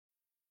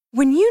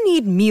When you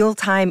need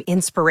mealtime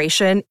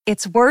inspiration,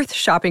 it's worth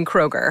shopping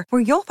Kroger,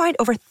 where you'll find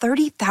over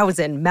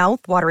 30,000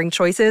 mouth-watering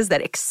choices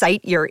that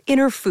excite your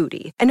inner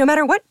foodie. And no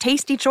matter what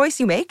tasty choice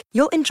you make,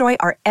 you'll enjoy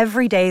our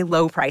everyday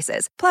low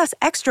prices, plus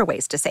extra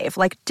ways to save,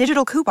 like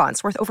digital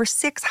coupons worth over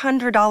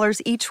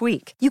 $600 each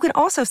week. You can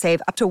also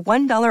save up to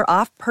 $1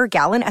 off per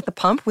gallon at the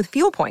pump with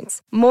fuel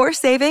points. More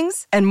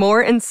savings and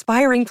more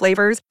inspiring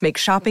flavors make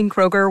shopping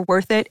Kroger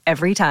worth it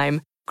every time.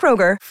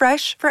 Kroger,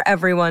 fresh for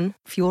everyone.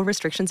 Fuel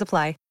restrictions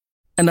apply.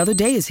 Another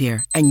day is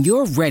here, and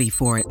you're ready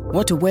for it.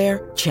 What to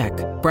wear? Check.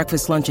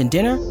 Breakfast, lunch, and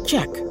dinner?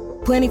 Check.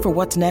 Planning for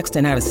what's next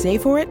and how to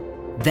save for it?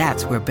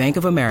 That's where Bank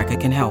of America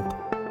can help.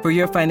 For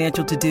your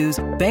financial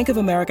to-dos, Bank of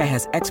America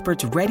has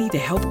experts ready to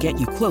help get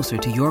you closer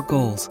to your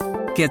goals.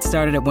 Get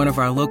started at one of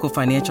our local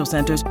financial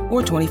centers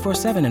or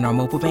 24/7 in our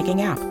mobile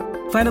banking app.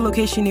 Find a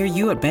location near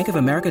you at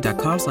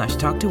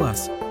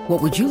bankofamerica.com/talktous.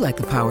 What would you like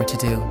the power to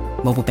do?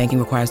 Mobile banking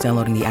requires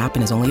downloading the app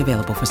and is only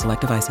available for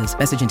select devices.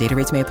 Message and data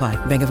rates may apply.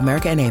 Bank of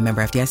America N.A.,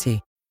 member FDIC.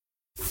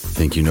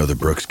 Think you know the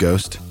Brooks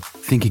Ghost?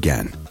 Think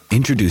again.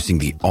 Introducing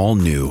the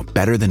all-new,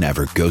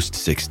 better-than-ever Ghost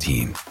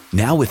 16.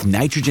 Now with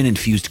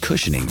nitrogen-infused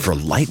cushioning for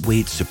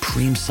lightweight,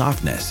 supreme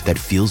softness that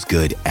feels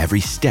good every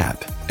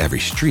step, every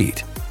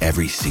street,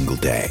 every single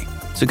day.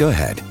 So go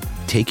ahead,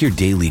 take your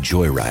daily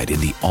joyride in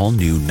the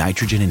all-new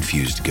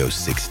nitrogen-infused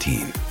Ghost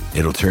 16.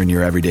 It'll turn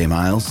your everyday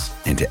miles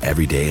into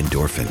everyday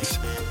endorphins.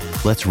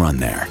 Let's run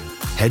there.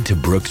 Head to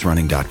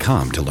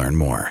brooksrunning.com to learn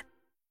more.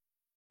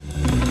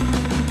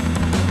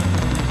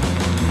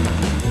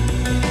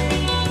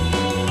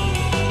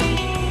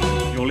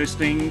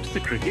 Listening to the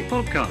Cricket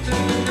Podcast.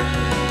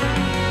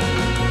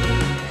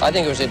 I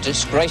think it was a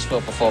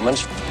disgraceful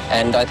performance,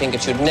 and I think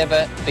it should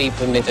never be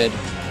permitted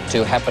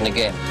to happen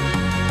again.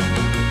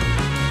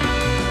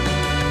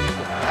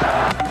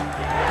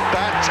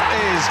 That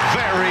is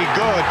very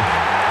good.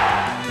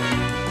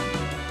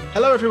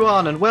 Hello,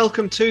 everyone, and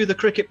welcome to the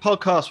Cricket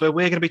Podcast, where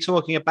we're going to be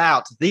talking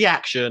about the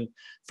action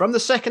from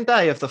the second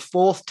day of the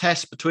fourth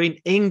test between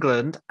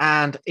England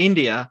and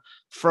India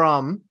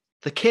from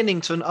the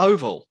Kennington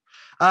Oval.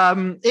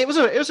 It was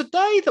a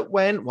day that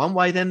went one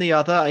way, then the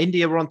other.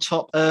 India were on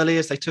top early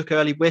as they took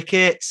early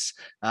wickets,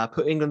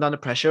 put England under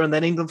pressure, and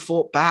then England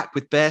fought back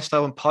with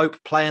Bairstow and Pope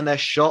playing their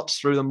shots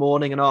through the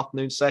morning and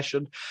afternoon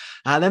session.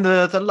 And then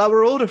the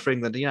lower order for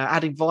England,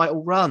 adding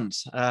vital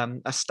runs,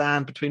 a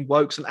stand between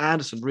Woakes and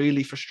Anderson,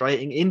 really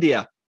frustrating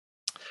India.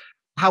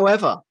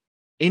 However,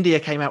 India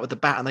came out with the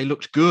bat and they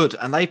looked good,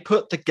 and they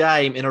put the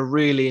game in a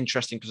really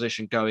interesting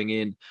position going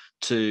in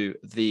to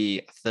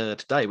the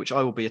third day, which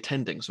I will be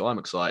attending, so I'm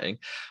exciting.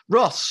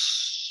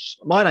 Ross,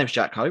 my name's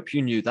Jack Hope.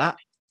 You knew that.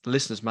 The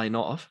listeners may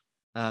not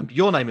have.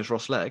 Your name is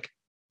Ross Legg.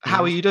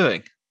 How are you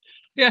doing?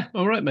 Yeah,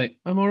 all right, mate.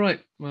 I'm all right.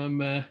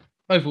 I'm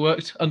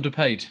overworked,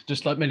 underpaid,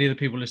 just like many of the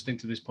people listening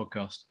to this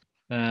podcast.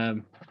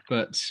 But,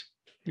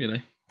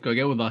 got to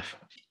get on with life.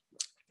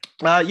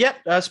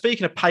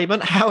 Speaking of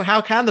payment,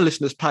 how can the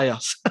listeners pay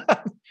us?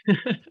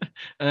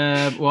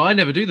 Well, I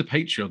never do the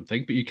Patreon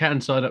thing, but you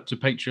can sign up to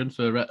Patreon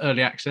for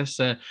early access.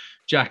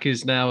 Jack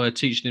is now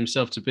teaching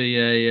himself to be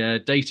a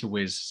data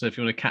whiz. So if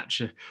you want to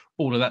catch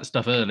all of that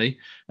stuff early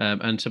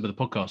and some of the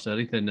podcasts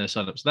early, then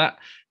sign up to that.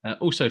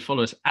 Also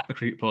follow us at the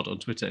Cricket Pod on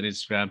Twitter and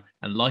Instagram,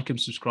 and like and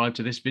subscribe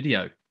to this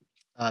video.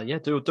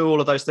 Do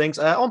all of those things.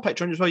 On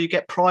Patreon as well, you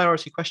get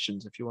priority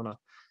questions if you want to.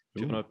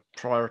 If you want to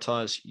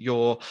prioritise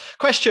your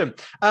question.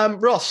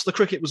 Ross, the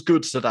cricket was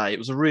good today. It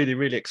was a really,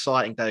 really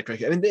exciting day of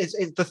cricket. I mean,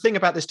 the thing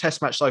about this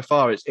test match so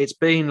far is it's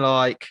been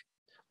like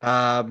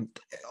on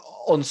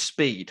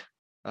speed.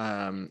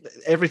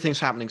 Everything's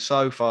happening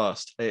so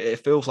fast.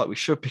 It feels like we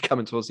should be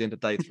coming towards the end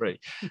of day 3.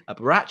 But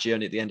we're actually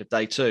only at the end of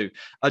day 2. Do you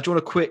want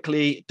to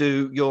quickly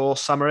do your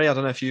summary? I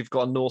don't know if you've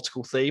got a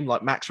nautical theme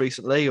like Max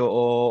recently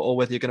or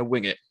whether you're going to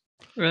wing it.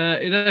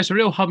 It's a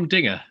real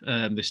humdinger,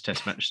 this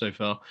test match so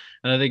far.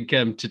 And I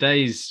think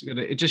today's,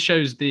 it just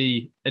shows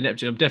the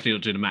ineptitude. I'm definitely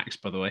not doing a Max,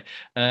 by the way.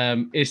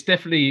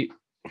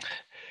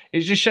 It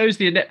just shows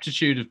the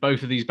ineptitude of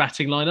both of these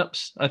batting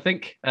lineups, I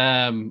think,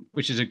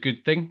 which is a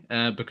good thing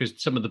because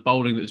some of the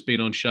bowling that's been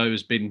on show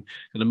has been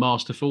kind of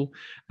masterful.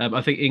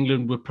 I think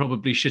England were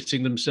probably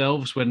shitting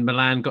themselves when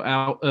Milan got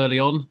out early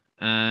on,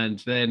 and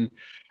then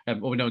no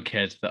one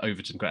cared that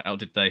Overton got out,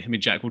 did they? I mean,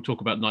 Jack, we'll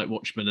talk about Night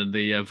Watchmen and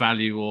the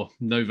value or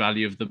no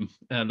value of them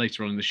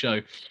later on in the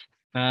show.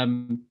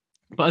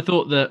 But I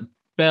thought that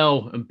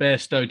Bell and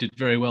Bairstow did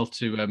very well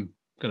to kind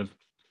of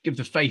give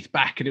the faith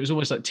back. And it was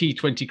almost like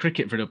T20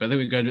 cricket for a little bit. I think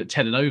we were going at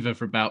 10 and over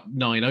for about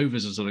 9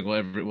 overs or something,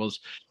 whatever it was.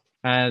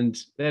 And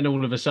then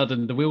all of a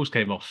sudden the wheels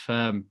came off.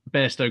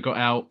 Bairstow got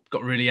out,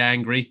 got really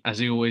angry, as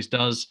he always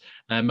does.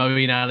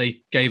 Moeen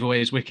Ali gave away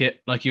his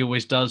wicket like he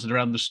always does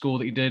around the score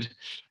that he did.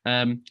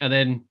 And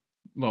then,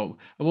 well,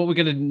 what we're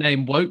going to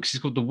name Woakes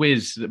is called the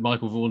Whiz that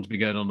Michael Vaughan's been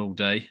going on all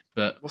day.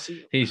 But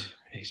he's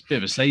a bit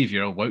of a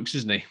saviour, old Woakes,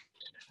 isn't he?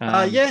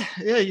 So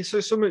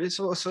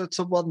it's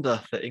a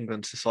wonder that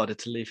England decided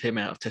to leave him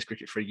out of Test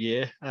cricket for a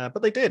year,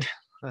 but they did.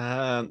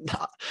 It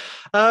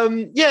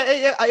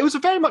was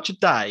very much a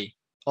day,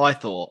 I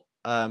thought,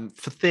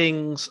 for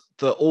things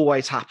that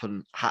always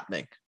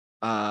happening.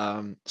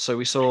 So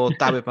we saw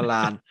David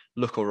Milan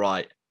look all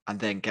right and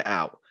then get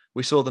out.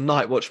 We saw the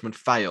Night Watchman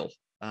fail,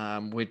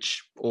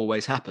 which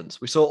always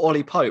happens. We saw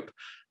Ollie Pope,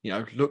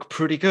 look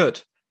pretty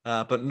good,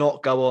 but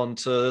not go on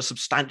to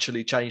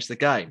substantially change the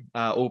game,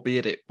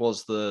 albeit it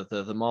was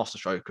the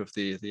masterstroke of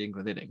the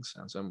England innings.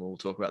 And so we'll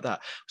talk about that.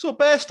 We saw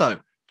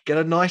Bairstow get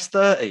a nice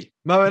 30.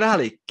 Moeen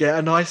Ali get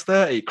a nice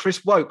 30.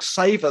 Chris Woakes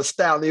save us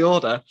down the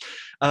order.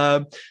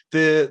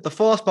 The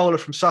fast bowler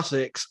from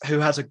Sussex, who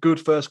has a good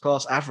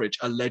first-class average,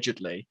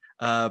 allegedly,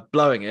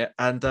 blowing it,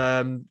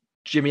 and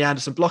Jimmy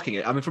Anderson blocking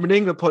it. I mean, from an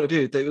England point of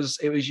view,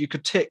 it was you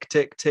could tick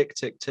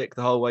the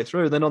whole way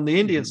through. Then on the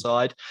Indian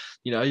side,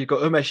 you've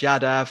got Umesh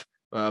Yadav,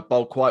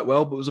 bowled quite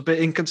well, but was a bit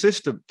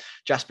inconsistent.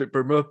 Jasprit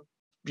Bumrah,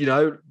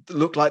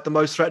 looked like the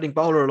most threatening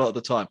bowler a lot of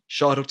the time.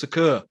 Shardul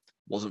Thakur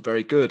wasn't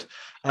very good.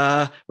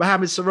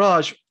 Mohammad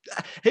Siraj,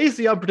 he's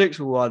the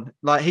unpredictable one.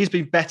 Like, he's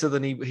been better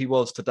than he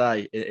was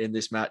today in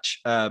this match,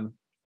 in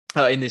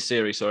this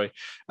series, sorry.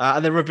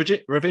 And then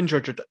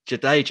Ravindra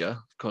Jadeja,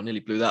 God, nearly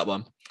blew that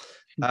one.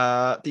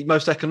 The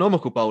most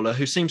economical bowler,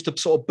 who seems to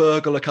sort of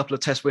burgle a couple of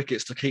test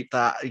wickets to keep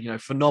that,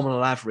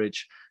 phenomenal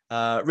average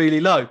really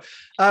low.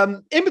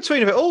 In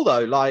between of it all,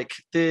 though, like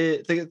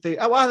then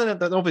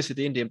obviously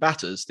the Indian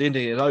batters, the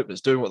Indian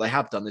openers, doing what they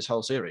have done this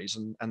whole series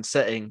and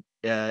setting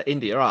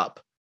India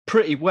up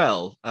pretty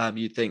well,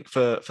 you'd think,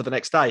 for the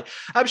next day.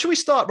 Should we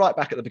start right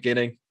back at the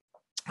beginning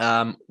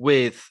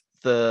with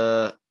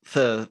the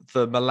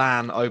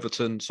Milan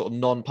Overton sort of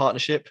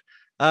non-partnership?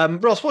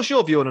 Ross, what's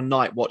your view on a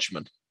Night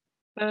Watchman?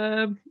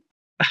 I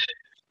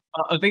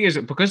think is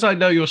because I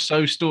know you're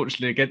so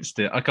staunchly against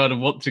it, I kind of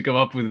want to go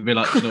up with and be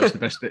like, no,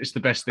 it's the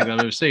best thing I've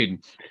ever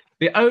seen.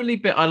 The only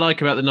bit I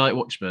like about the Night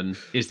Watchman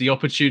is the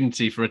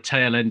opportunity for a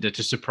tail ender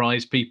to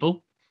surprise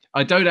people.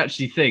 I don't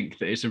actually think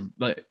that it's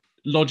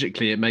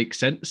logically it makes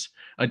sense.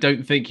 I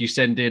don't think you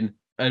send in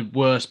a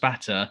worse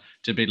batter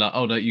to be like,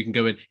 oh no, you can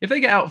go in. If they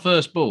get out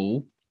first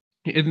ball,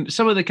 in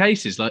some of the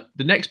cases, like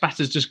the next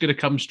batter's just going to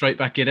come straight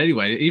back in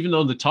anyway. Even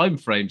on the time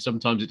frame,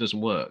 sometimes it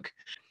doesn't work.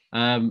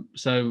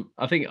 So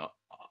I think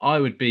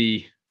I'd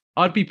be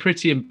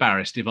pretty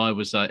embarrassed if I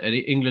was an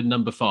England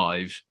number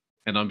 5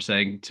 and I'm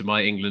saying to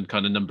my England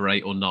kind of number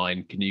 8 or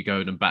 9, can you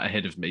go in and bat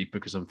ahead of me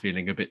because I'm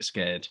feeling a bit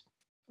scared.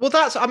 Well,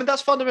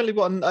 that's fundamentally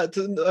what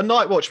a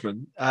Night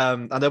Watchman,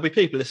 and there'll be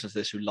people listening to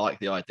this who like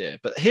the idea,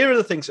 but here are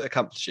the things it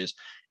accomplishes.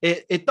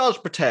 It does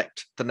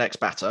protect the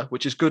next batter,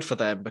 which is good for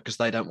them because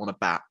they don't want to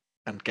bat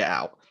and get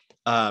out.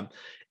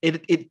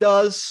 It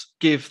does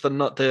give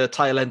the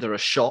tail ender a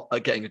shot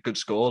at getting a good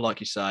score, like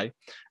you say.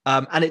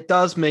 And it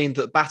does mean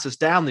that batters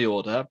down the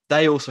order,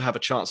 they also have a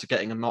chance of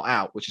getting a not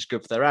out, which is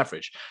good for their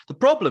average. The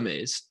problem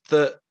is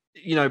that,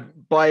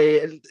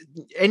 by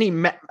any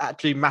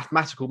actually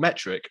mathematical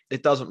metric,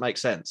 it doesn't make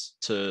sense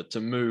to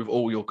move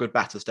all your good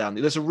batters down.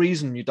 There's a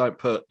reason you don't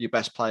put your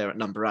best player at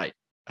number 8.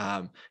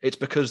 It's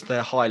because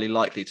they're highly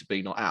likely to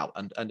be not out.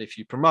 And if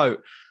you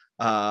promote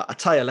a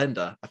tail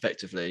ender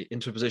effectively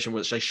into a position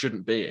which they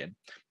shouldn't be in,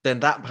 then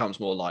that becomes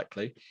more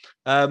likely.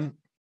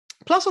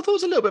 Plus, I thought it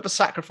was a little bit of a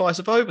sacrifice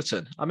of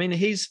Overton. I mean,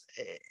 he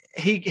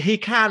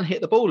can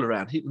hit the ball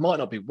around. He might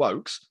not be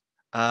Woakes,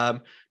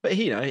 but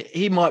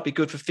he might be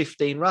good for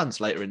 15 runs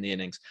later in the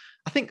innings.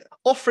 I think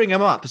offering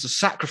him up as a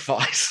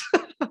sacrifice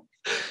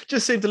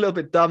just seemed a little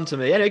bit dumb to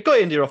me. Anyway, got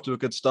India off to a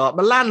good start.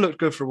 Milan looked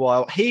good for a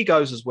while. He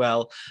goes as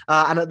well.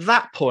 And at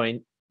that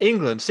point,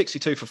 England,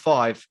 62 for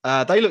 5.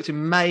 They looked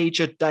in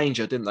major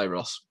danger, didn't they,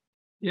 Ross?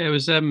 Yeah, it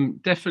was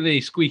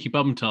definitely squeaky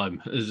bum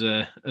time, as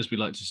we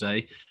like to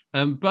say.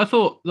 But I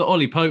thought that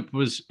Ollie Pope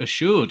was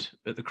assured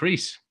at the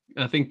crease.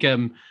 I think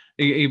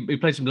he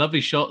played some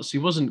lovely shots. He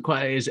wasn't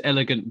quite at his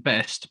elegant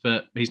best,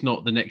 but he's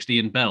not the next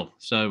Ian Bell.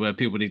 So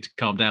people need to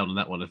calm down on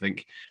that one, I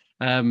think.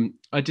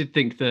 I did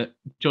think that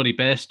Johnny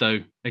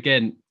Bairstow,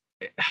 again,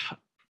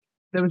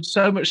 there was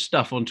so much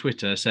stuff on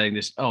Twitter saying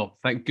this, oh,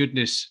 thank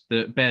goodness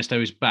that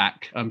Bairstow is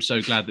back. I'm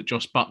so glad that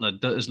Josh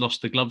Buttler has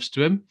lost the gloves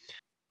to him.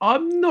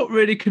 I'm not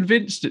really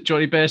convinced that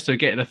Johnny Bairstow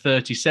getting a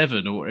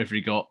 37 or whatever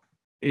he got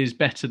is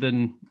better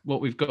than what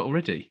we've got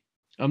already.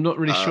 I'm not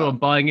really sure I'm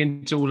buying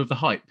into all of the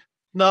hype.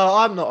 No,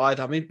 I'm not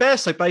either. I mean,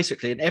 Bairstow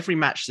basically in every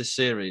match this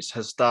series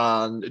has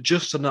done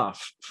just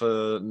enough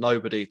for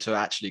nobody to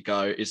actually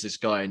go, is this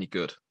guy any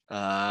good?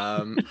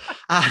 And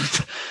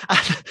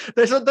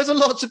there's a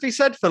lot to be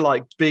said for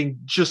like being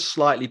just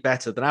slightly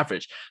better than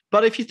average.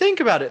 But if you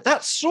think about it,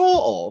 that's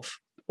sort of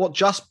what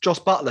Josh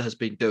Buttler has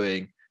been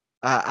doing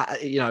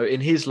in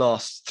his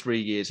last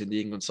 3 years in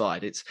the England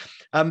side. It's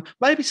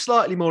maybe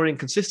slightly more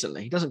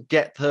inconsistently. He doesn't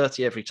get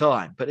 30 every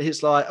time, but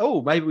it's like,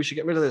 oh, maybe we should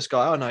get rid of this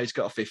guy. Oh no, he's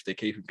got a 50.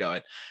 Keep him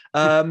going.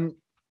 I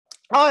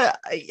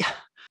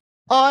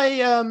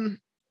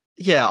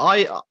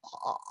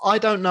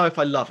don't know if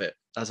I love it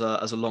as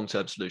a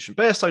long-term solution.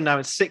 Bairstow now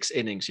in 6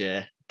 innings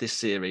this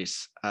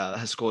series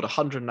has scored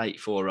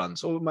 184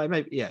 runs, or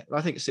maybe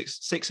I think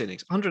it's six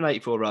innings,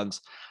 184 runs,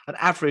 an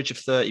average of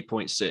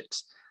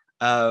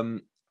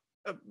 30.6.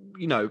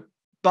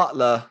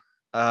 Butler,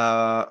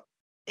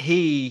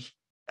 he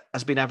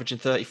has been averaging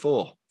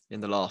 34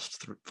 in the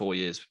last 4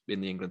 years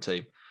in the England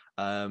team.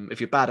 If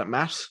you're bad at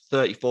maths,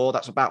 34,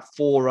 that's about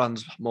 4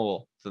 runs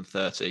more than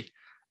 30.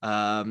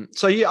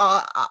 So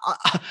yeah,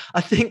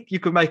 I think you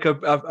could make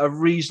a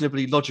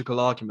reasonably logical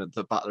argument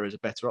that Butler is a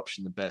better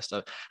option than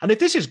Bairstow. And if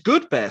this is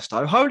good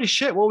Bairstow, holy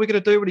shit, what are we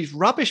going to do when he's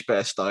rubbish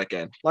Bairstow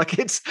again? Like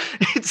it's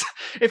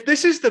if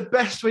this is the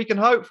best we can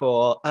hope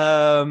for,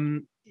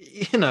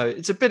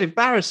 it's a bit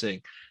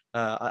embarrassing.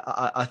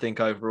 I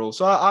think overall.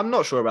 So I'm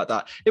not sure about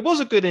that. It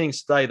was a good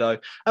innings today, though.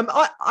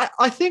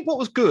 I think what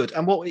was good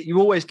and what you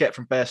always get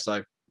from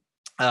Bairstow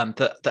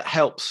that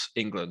helps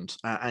England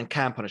and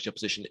can punish the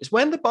opposition is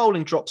when the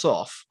bowling drops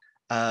off,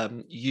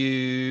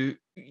 you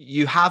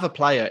have a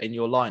player in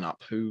your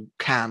lineup who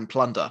can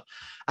plunder.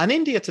 And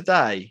India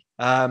today,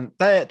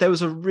 there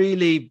was a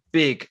really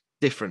big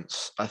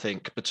difference, I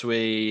think,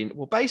 between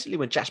basically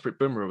when Jasprit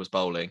Bumrah was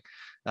bowling.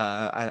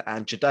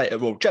 And Jadeja,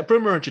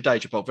 Bumrah and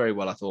Jadeja bowled very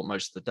well, I thought,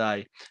 most of the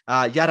day.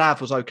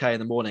 Yadav was okay in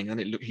the morning, and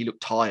he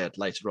looked tired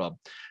later on.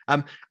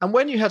 And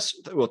when you had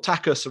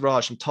Thakur,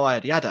 Siraj, and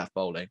tired Yadav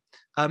bowling,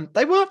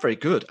 they weren't very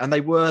good, and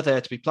they were there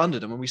to be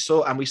plundered. And when we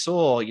saw,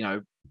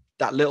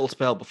 that little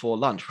spell before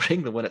lunch where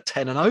England went at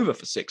 10 and over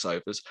for 6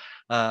 overs,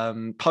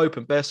 Pope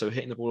and Bairstow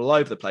hitting the ball all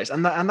over the place,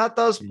 and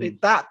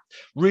that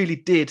really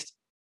did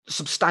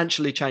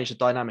substantially change the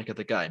dynamic of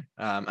the game.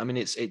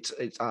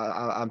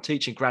 I'm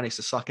teaching grannies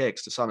to suck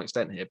eggs to some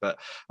extent here, but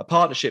a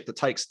partnership that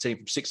takes the team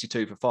from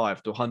 62 for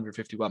 5 to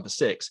 151 for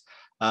 6,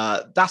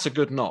 that's a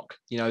good knock.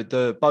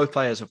 Both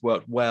players have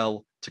worked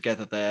well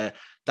together there.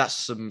 That's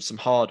some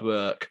hard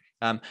work.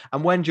 And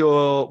when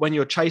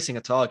you're chasing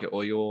a target,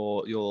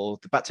 or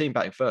the team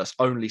batting first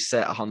only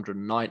set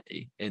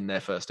 190 in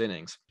their first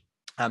innings,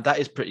 that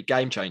is pretty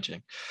game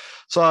changing.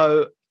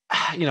 So,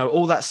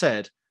 all that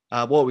said,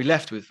 what are we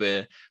left with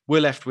there?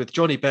 We're left with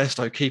Johnny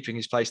Bairstow keeping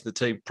his place in the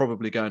team,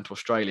 probably going to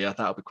Australia.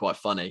 That'll be quite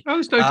funny. Oh,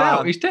 there's no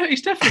doubt. He's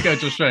definitely going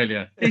to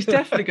Australia. He's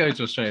definitely going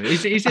to Australia.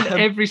 He's in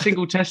every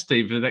single test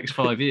team for the next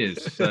 5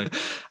 years. So.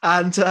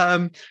 And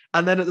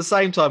then at the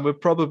same time,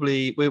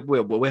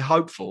 we're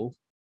hopeful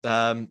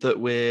that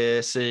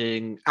we're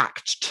seeing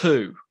Act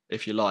 2,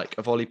 if you like,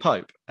 of Ollie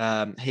Pope.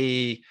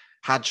 He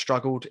had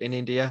struggled in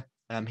India.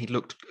 He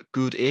looked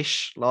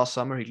good-ish last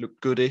summer. He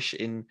looked good-ish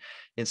in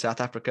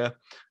South Africa.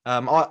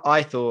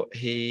 I thought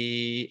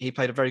he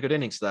played a very good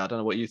innings today. I don't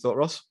know what you thought,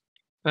 Ross.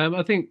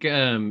 I think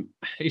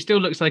he still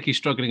looks like he's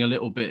struggling a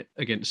little bit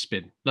against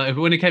spin. Like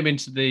when he came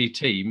into the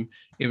team,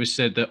 it was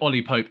said that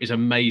Ollie Pope is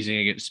amazing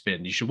against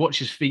spin. You should watch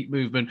his feet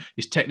movement.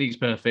 His technique's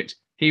perfect.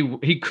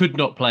 He could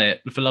not play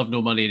it for love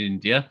nor money in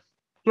India.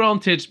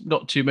 Granted,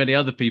 not too many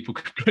other people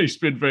could play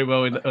spin very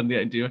well on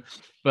the India,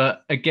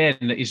 but again,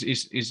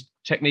 his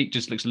technique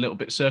just looks a little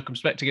bit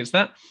circumspect against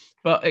that.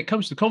 But it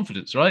comes to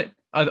confidence, right?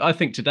 I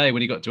think today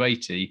when he got to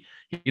 80,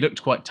 he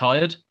looked quite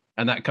tired,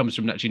 and that comes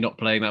from actually not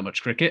playing that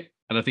much cricket.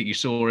 And I think you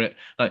saw it.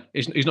 Like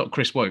he's not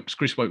Chris Wokes.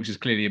 Chris Wokes is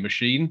clearly a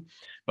machine,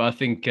 but I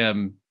think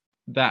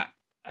that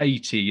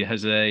 80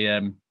 has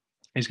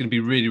is going to be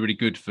really, really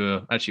good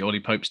for actually Ollie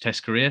Pope's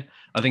Test career.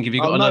 I think if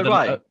you got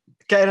another,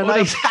 getting an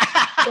 80.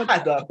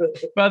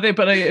 But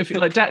if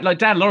like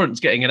Dan Lawrence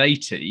getting an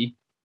 80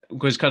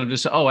 was kind of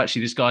just,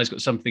 actually this guy's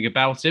got something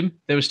about him.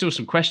 There were still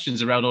some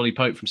questions around Ollie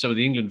Pope from some of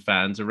the England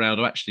fans around,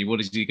 actually, what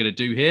is he going to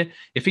do here?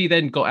 If he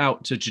then got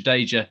out to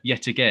Jadeja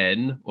yet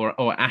again, or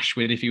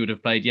Ashwin, if he would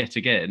have played yet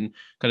again,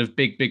 kind of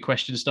big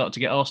questions start to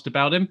get asked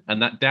about him,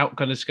 and that doubt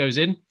kind of goes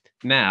in.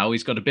 Now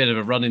he's got a bit of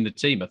a run in the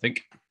team, I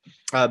think.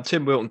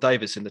 Tim Wilton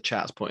Davis in the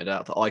chat has pointed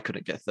out that I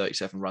couldn't get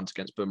 37 runs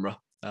against Bumrah,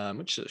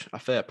 which is a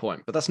fair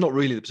point, but that's not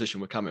really the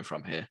position we're coming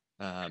from here.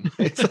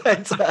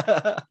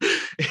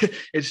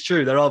 It's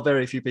true. There are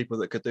very few people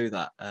that could do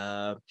that.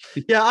 I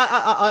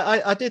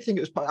did think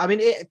it was. I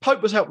mean,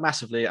 Pope was helped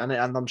massively, and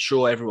I'm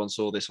sure everyone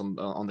saw this on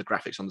the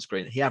graphics on the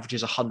screen. He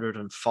averages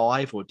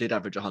 105, or did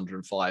average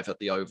 105 at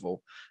the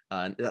Oval,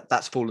 and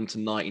that's fallen to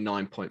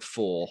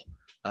 99.4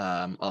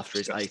 after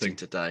his 80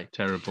 today.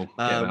 Terrible.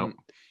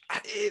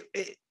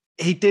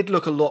 He did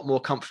look a lot more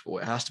comfortable.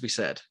 It has to be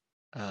said.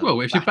 Well,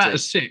 if you bat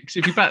at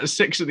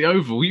 6, at the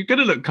Oval, you're going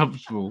to look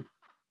comfortable.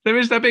 There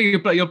is that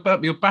big.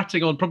 You're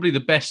batting on probably the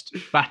best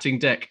batting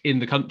deck in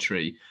the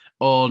country.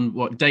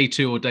 On day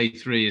 2 or day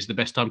 3 is the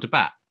best time to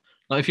bat.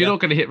 Like if you're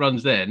not going to hit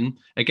runs, then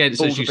against,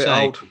 Ball's as you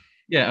say, old.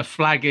 A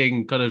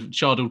flagging kind of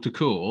Shardul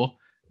Thakur,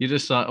 you're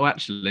just like,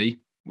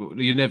 actually,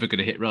 you're never going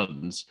to hit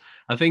runs.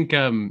 I think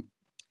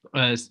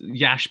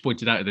Yash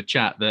pointed out in the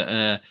chat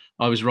that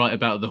I was right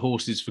about the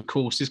horses for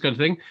courses kind of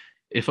thing.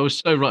 If I was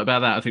so right about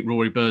that, I think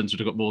Rory Burns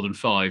would have got more than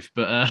 5.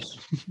 But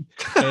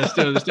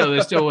there's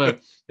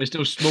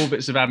still small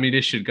bits of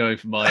ammunition going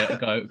for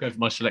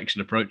my selection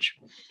approach.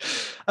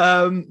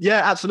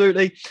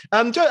 Absolutely. Do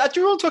you want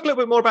to talk a little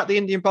bit more about the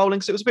Indian bowling?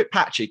 Because it was a bit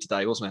patchy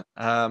today, wasn't it?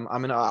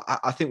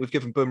 I think we've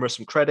given Bumrah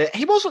some credit.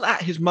 He wasn't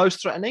at his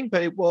most threatening,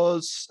 but it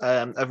was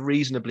a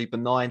reasonably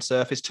benign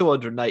surface.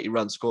 280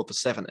 runs scored for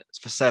seven,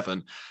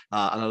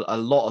 and a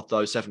lot of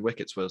those 7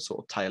 wickets were sort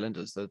of tail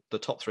enders. The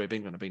top 3 of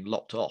England have been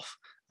lopped off.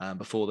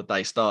 before the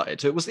day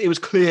started. So it was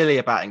clearly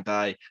a batting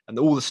day, and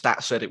all the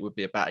stats said it would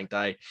be a batting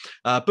day.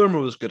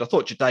 Bumrah was good. I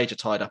thought Jadeja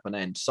tied up an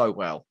end so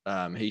well.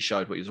 He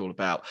showed what he was all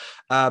about.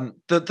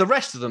 The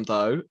rest of them,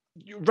 though,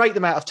 rate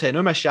them out of 10.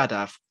 Umesh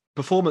Yadav,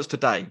 performance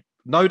today.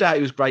 No doubt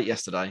he was great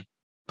yesterday.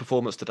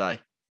 Performance today.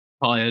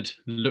 Tired.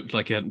 Looked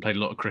like he hadn't played a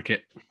lot of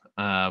cricket.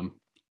 I'm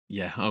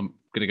going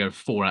to go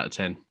 4 out of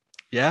 10.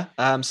 Yeah.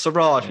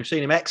 Siraj, we've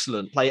seen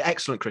him play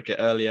excellent cricket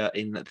earlier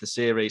in the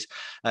series.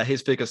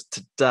 His figures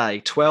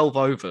today, 12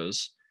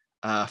 overs,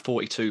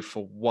 42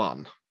 for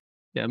 1.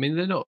 Yeah, I mean,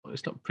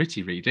 it's not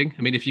pretty reading.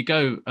 I mean, if you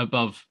go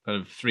above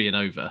kind of 3 and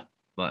over,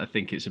 like, I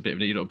think it's a bit of,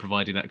 you're not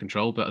providing that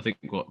control, but I think,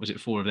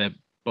 4 of their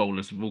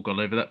bowlers have all gone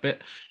over that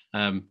bit.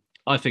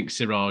 I think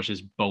Siraj has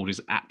bowled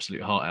his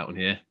absolute heart out on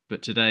here,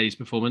 but today's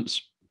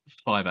performance,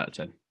 5 out of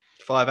 10.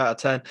 5 out of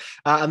 10.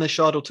 And then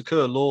Shardul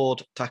Thakur,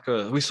 Lord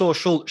Thakur. We saw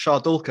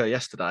Shardulkar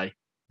yesterday,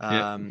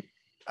 and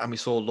we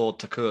saw Lord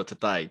Thakur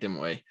today,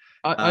 didn't we?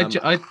 I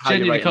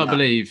genuinely can't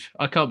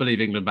believe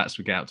England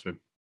batsmen get out to him.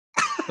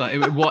 Like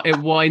it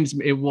winds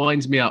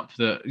me up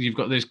that you've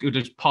got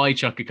this pie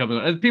chucker coming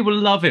on, and people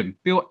love him.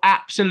 People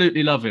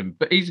absolutely love him,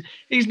 but he's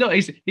not.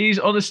 He's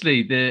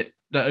honestly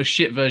a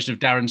shit version of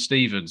Darren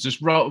Stevens.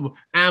 Just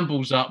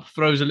ambles up,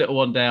 throws a little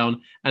one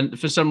down, and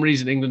for some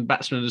reason England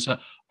batsmen are just like,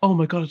 oh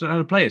my God, I don't know how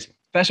to play it.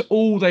 That's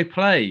all they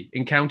play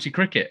in county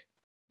cricket.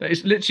 That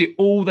is literally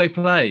all they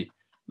play.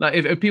 Like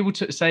if people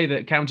say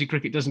that county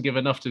cricket doesn't give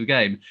enough to the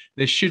game,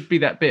 there should be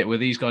that bit where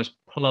these guys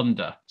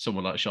plunder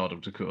someone like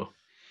Shardul Thakur.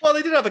 Well,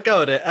 they did have a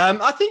go at it.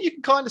 I think you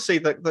can kind of see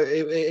that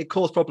it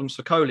caused problems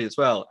for Kohli as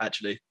well,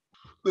 actually.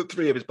 The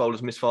 3 of his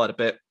bowlers misfired a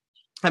bit.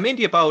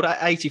 India bowled at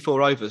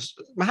 84 overs.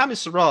 Mohammad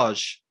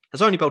Siraj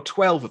has only bowled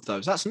 12 of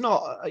those. That's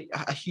not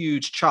a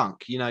huge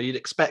chunk. You'd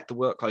expect the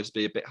workload to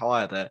be a bit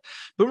higher there.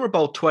 Bumrah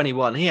bowled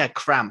 21. He had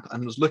cramp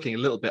and was looking a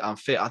little bit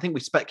unfit. I think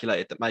we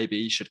speculated that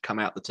maybe he should come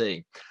out the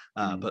team.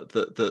 But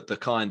the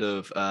kind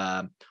of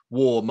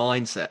war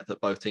mindset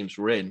that both teams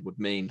were in would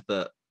mean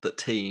that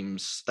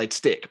teams, they'd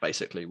stick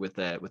basically with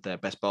their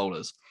best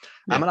bowlers.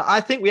 And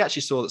I think we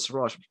actually saw that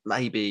Siraj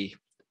maybe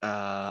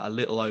a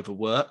little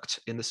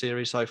overworked in the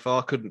series so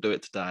far. Couldn't do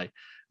it today.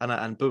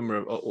 And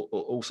Bumrah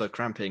also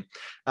cramping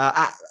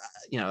at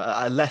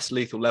a less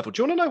lethal level.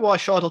 Do you want to know why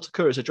Shardul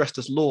Thakur is addressed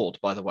as Lord,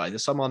 by the way?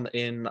 There's someone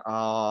in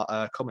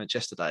our comments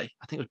yesterday,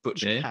 I think it was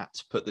Butcher Cat,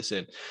 put this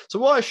in. So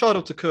why is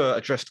Shardul Thakur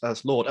addressed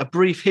as Lord? A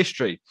brief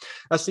history.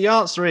 As the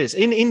answer is,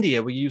 in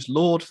India, we use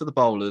Lord for the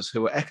bowlers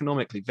who are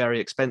economically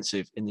very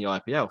expensive in the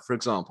IPL. For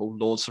example,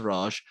 Lord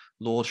Siraj,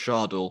 Lord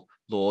Shardul,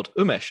 Lord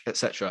Umesh,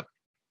 etc.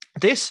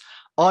 This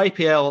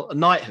IPL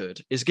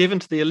knighthood is given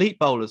to the elite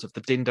bowlers of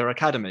the Dinda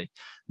Academy,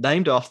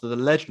 named after the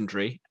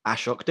legendary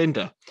Ashok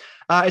Dinda.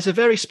 It's a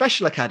very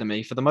special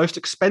academy for the most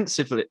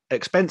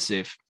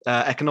expensive,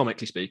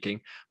 economically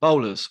speaking,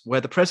 bowlers,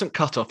 where the present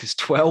cutoff is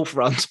 12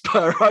 runs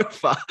per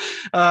over,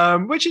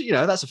 which,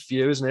 that's a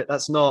few, isn't it?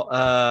 That's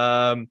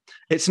not,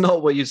 it's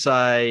not what you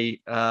say,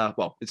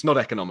 it's not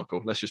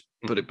economical, let's just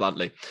put it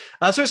bluntly.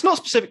 So it's not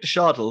specific to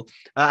Shardul,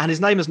 and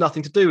his name has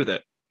nothing to do with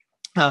it.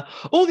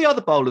 All the other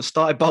bowlers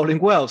started bowling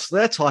well, so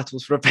their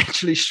titles were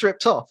eventually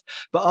stripped off.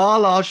 But our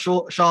large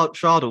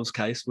Shardul's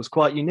case was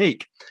quite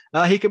unique.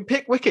 He can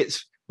pick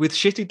wickets with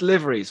shitty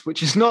deliveries,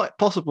 which is not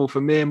possible for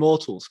mere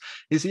mortals.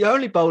 He's the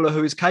only bowler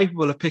who is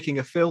capable of picking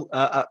up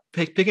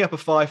a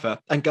fifer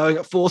and going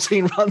at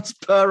 14 runs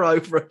per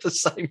over at the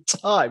same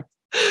time.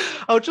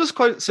 I'll just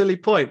quote Silly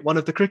Point, one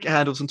of the cricket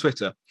handles on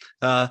Twitter.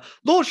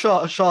 Lord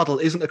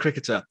Shardul isn't a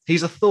cricketer.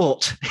 He's a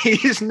thought.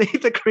 He is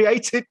neither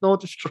created nor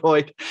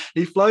destroyed.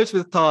 He flows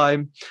with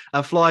time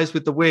and flies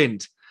with the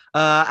wind.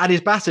 And his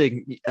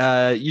batting,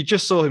 you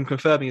just saw him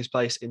confirming his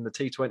place in the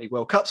T20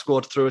 World Cup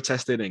squad through a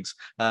test innings.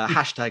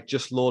 Hashtag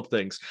just Lord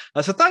things.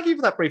 So thank you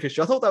for that brief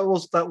history. I thought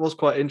that was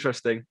quite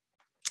interesting.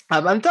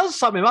 And it does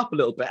sum him up a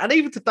little bit. And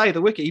even today,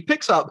 the wicket, he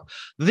picks up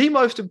the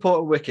most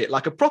important wicket,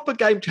 like a proper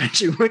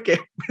game-changing wicket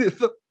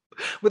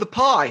with a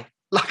pie,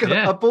 like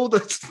a ball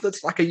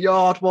that's like a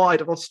yard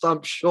wide or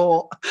stump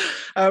short.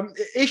 Pope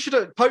should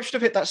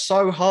have hit that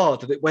so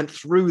hard that it went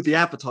through the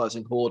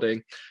advertising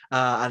hoarding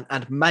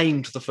and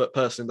maimed the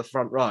person in the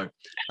front row.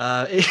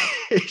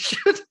 It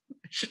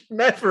should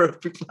never have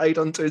been played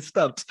onto his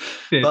stumps.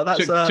 Yeah, but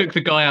that's took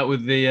the guy out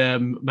with the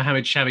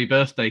Mohammed Shami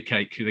birthday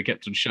cake who they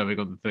kept on showing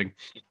on the thing.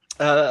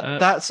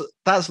 That's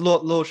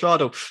Lord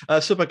Shardul.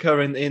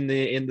 Subakar in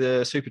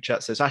the super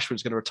chat says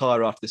Ashwin's going to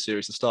retire after this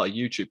series and start a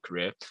YouTube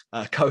career.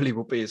 Kohli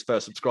will be his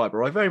first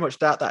subscriber. I very much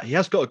doubt that. He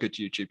has got a good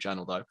YouTube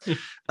channel though.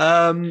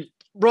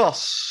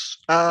 Ross,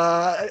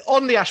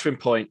 on the Ashwin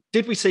point,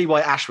 did we see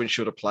why Ashwin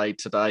should have played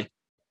today?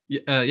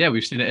 Yeah,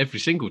 we've seen it every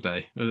single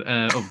day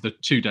of the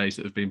 2 days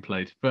that have been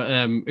played.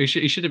 But he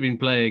should have been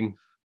playing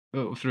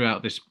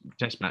throughout this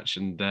test match,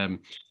 and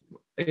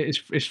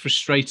it's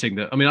frustrating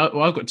that,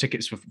 I've got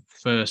tickets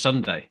for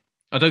Sunday.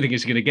 I don't think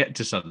it's going to get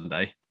to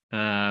Sunday,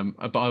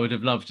 but I would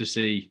have loved to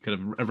see kind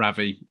of a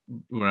Ravi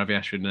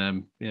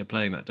Ashwin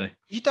playing that day.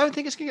 You don't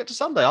think it's going to get to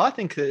Sunday? I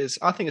think it's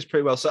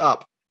pretty well set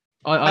up.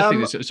 I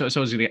think someone's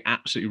going to get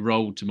absolutely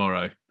rolled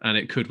tomorrow, and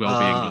it could well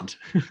be England.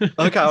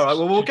 Okay, all right.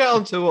 Well, we'll get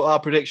on to our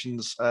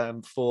predictions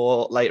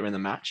for later in the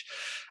match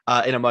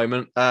in a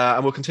moment,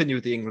 and we'll continue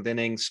with the England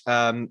innings.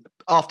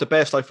 After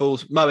Bairstow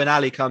falls, Moeen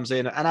Ali comes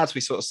in, and as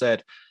we sort of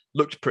said,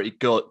 looked pretty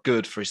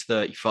good for his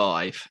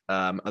 35,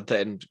 and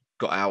then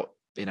got out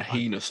in a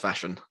heinous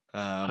fashion.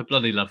 I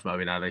bloody love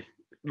Moeen Ali.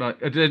 Like,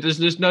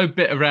 there's no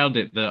bit around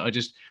it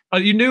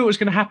that you knew it was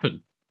going to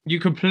happen. You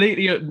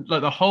completely,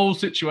 like, the whole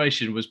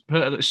situation was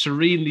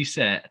serenely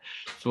set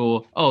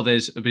for,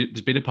 there's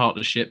been a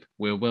partnership.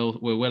 We're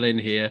well in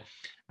here.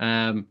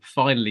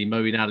 Finally,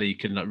 Moeen Ali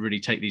can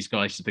really take these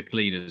guys to the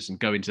cleaners and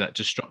go into that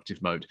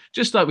destructive mode,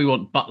 just like we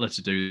want Butler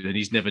to do, and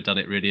he's never done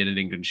it really in an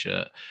England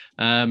shirt.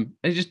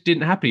 It just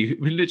didn't happen.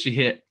 We literally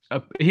hit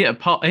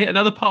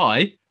another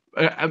pie.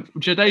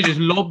 Jade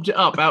just lobbed it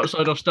up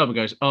outside off stump and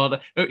goes,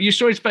 you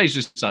saw his face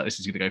just like, this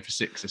is going to go for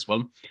 6, this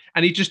one.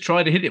 And he just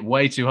tried to hit it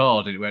way too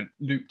hard, and it went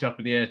looped up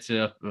in the air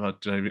to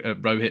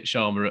Rohit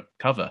Sharma at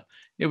cover.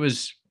 It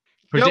was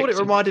predictable. You know what it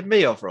reminded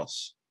me of,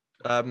 Ross?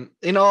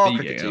 In our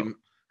cricket team,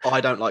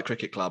 I Don't Like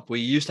Cricket Club, we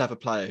used to have a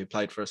player who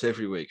played for us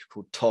every week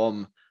called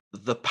Tom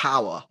the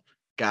Power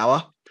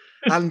Gower.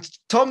 And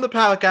Tom the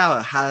Power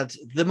Gower had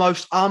the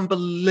most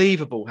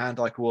unbelievable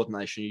hand-eye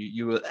coordination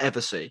you will ever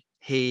see.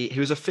 He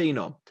was a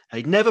phenom.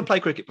 He'd never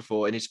played cricket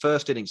before. In his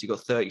first innings, he got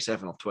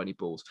 37 off 20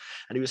 balls,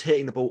 and he was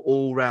hitting the ball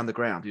all around the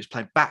ground. He was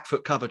playing back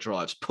foot cover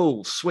drives,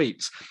 pulls,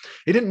 sweeps.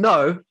 He didn't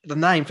know the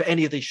name for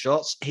any of these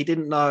shots. He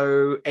didn't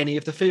know any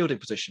of the fielding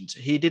positions.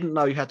 He didn't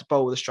know you had to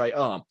bowl with a straight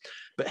arm,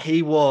 but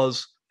he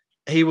was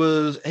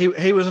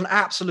an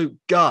absolute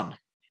gun.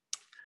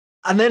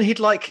 And then he'd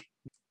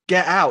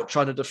get out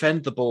trying to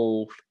defend the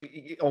ball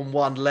on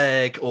one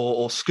leg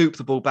or scoop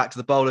the ball back to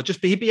the bowler.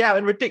 He'd be out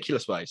in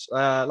ridiculous ways,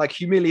 like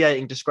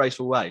humiliating,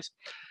 disgraceful ways.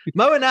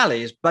 Moeen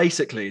Ali is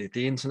basically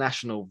the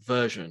international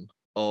version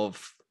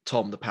of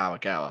Tom the Power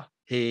Gower.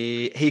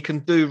 He can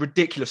do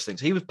ridiculous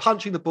things. He was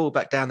punching the ball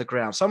back down the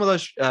ground. Some of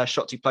those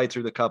shots he played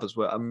through the covers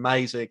were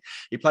amazing.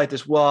 He played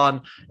this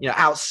one,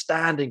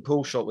 outstanding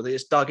pull shot with it.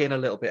 It's dug in a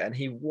little bit, and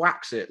he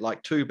whacks it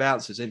like 2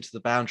 bounces into the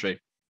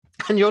boundary.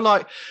 And you're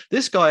like,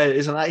 this guy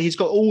he's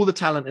got all the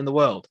talent in the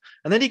world.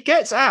 And then he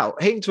gets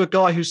out, hitting to a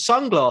guy whose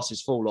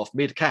sunglasses fall off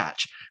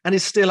mid-catch and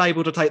is still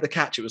able to take the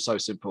catch. It was so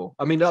simple.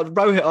 I mean,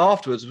 Rohit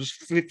afterwards was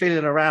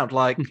feeling around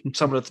like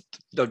someone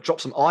had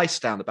dropped some ice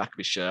down the back of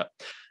his shirt.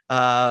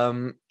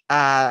 And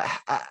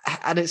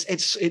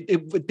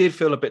it did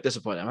feel a bit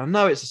disappointing. I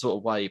know it's the sort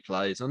of way he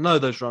plays. I know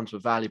those runs were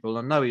valuable.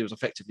 I know he was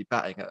effectively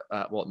batting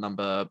at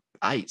number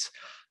 8.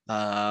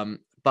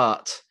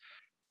 But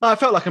I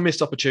felt like a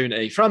missed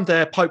opportunity. From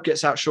there, Pope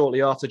gets out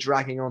shortly after,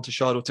 dragging on to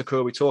Shardul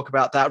Thakur. We talk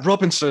about that.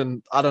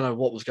 Robinson, I don't know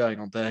what was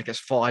going on there, gets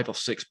 5 off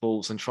 6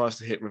 balls and tries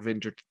to hit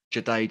Ravindra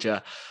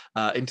Jadeja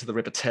into the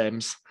River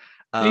Thames.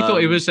 He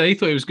thought he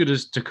was good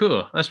as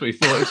Thakur. That's what he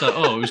thought. It was like,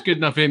 it was good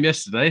enough for him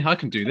yesterday. I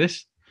can do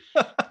this.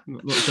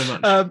 Not so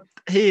much.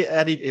 He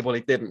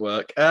didn't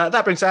work.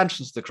 That brings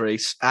Anderson to the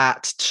crease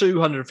at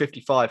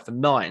 255 for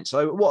 9.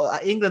 So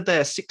England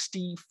there,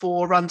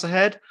 64 runs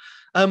ahead.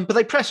 But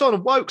they press on,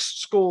 and Wokes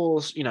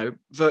scores,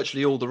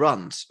 virtually all the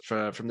runs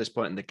from this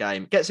point in the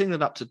game. Gets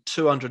England up to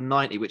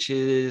 290, which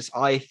is,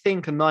 I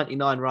think, a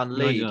 99-run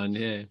lead.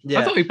 99, yeah.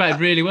 I thought he played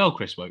really well,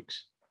 Chris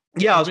Wokes.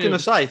 Yeah, I was going to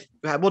say,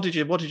 what did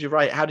you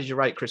rate? How did you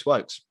rate Chris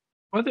Wokes?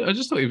 Well, I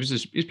just thought he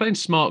was playing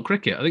smart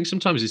cricket. I think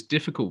sometimes it's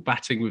difficult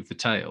batting with the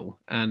tail,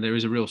 and there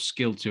is a real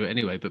skill to it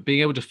anyway. But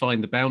being able to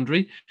find the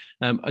boundary,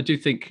 I do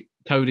think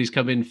Cody's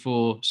come in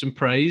for some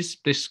praise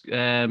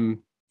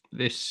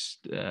this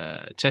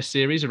test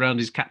series around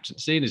his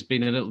captaincy, and has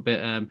been a little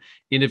bit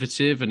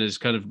innovative and has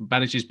kind of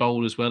managed his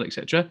bowl as well,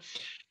 etc.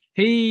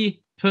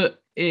 He put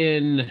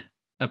in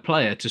a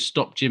player to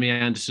stop Jimmy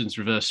Anderson's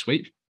reverse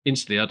sweep.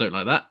 Instantly, I don't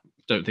like that.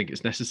 Don't think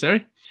it's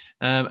necessary.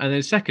 And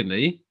then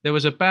secondly, there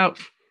was about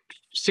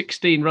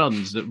 16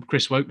 runs that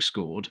Chris Wokes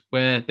scored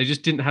where they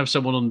just didn't have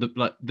someone on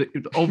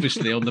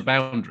obviously on the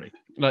boundary.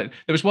 Like,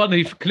 there was one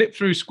he clipped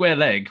through square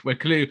leg where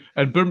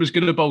and Bumrah's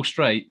going to bowl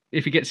straight.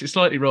 If he gets it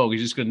slightly wrong,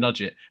 he's just going to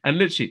nudge it. And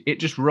literally, it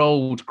just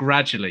rolled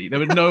gradually.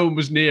 No one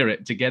was near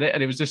it to get it,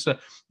 and it was just it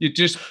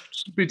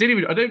didn't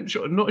even. I'm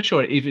not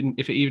sure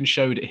if it even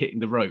showed it hitting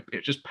the rope.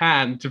 It just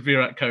panned to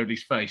Virat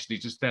Kohli's face, and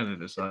he just standing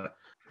there like,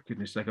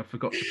 goodness sake, I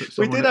forgot to put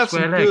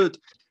someone.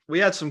 We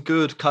had some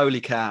good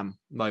Kohli cam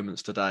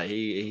moments today.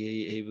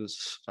 He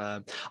was. I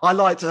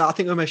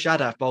think Umesh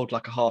Yadav bowled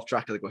like a half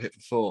tracker that got hit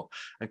for 4,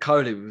 and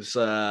Kohli was,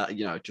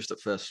 just at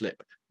first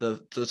flip, the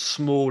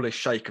smallest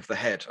shake of the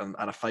head and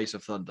a face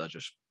of thunder.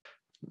 Just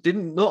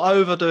not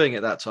overdoing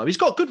it that time. He's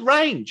got good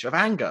range of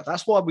anger.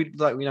 That's why we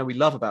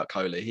love about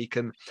Kohli. He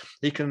can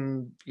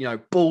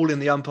ball in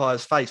the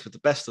umpire's face with the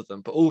best of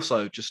them, but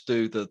also just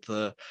do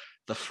the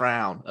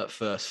frown at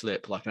first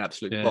slip like an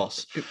absolute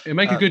boss. It'll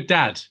make a good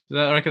dad.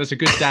 I reckon that's a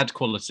good dad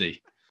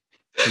quality.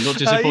 I'm not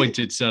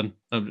disappointed, son.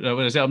 I'm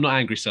not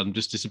angry, son. I'm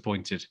just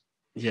disappointed.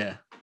 Yeah.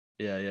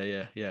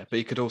 But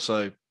he could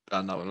also No,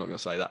 I'm not going to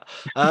say that.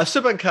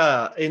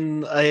 Subanka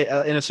in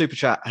a super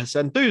chat has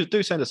said,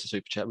 do send us a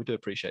super chat. We do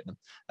appreciate them.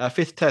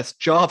 Fifth test,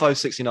 Jarvo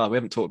 69. We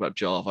haven't talked about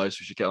Jarvo, so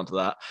we should get onto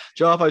that.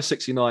 Jarvo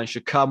 69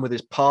 should come with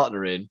his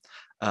partner in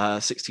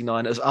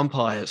 69 as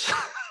umpires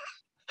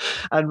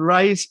and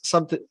raise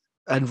something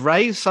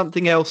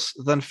else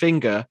than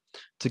finger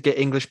to get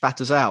English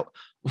batters out.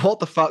 What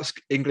the fuck's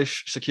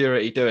English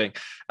security doing?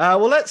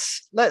 Well,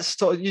 let's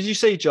talk. Did you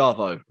see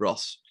Jarvo,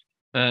 Ross?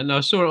 No,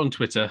 I saw it on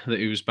Twitter that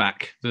he was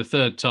back. The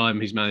third time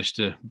he's managed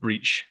to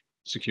breach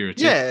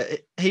security. Yeah,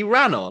 he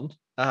ran on,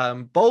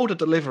 bowled a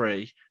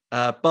delivery,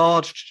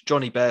 barged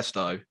Johnny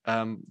Bairstow.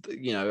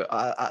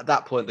 At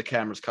that point, the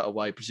cameras cut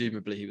away.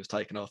 Presumably, he was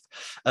taken off.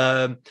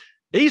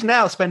 He's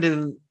now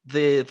spending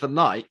the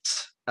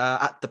night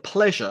at the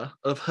pleasure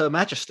of Her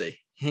Majesty.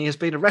 He has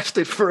been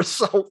arrested for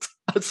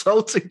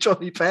assaulting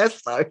Johnny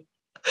Bairstow.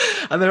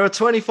 And there are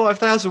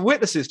 25,000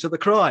 witnesses to the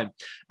crime.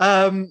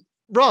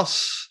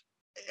 Ross,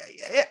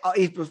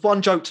 it was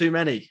one joke too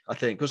many, I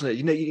think, wasn't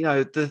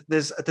it?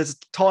 There's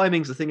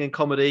timing's the thing in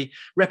comedy.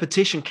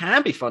 Repetition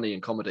can be funny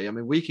in comedy. I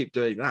mean, we keep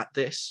doing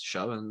this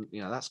show, and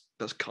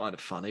that's kind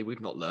of funny.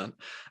 We've not learned,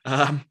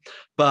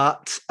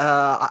 but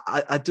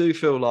I do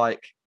feel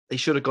like he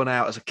should have gone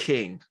out as a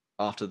king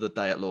after the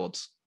day at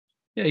Lord's.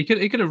 Yeah, he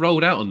could have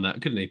rolled out on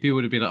that, couldn't he? People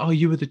would have been like, "Oh,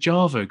 you were the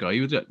Jarvo guy."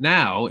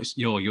 Now it's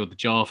you're the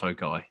Jarvo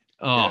guy.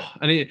 Oh, yeah.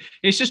 And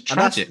it's just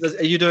tragic.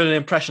 Are you doing an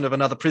impression of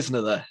another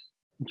prisoner there?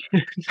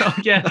 Oh,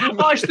 yeah.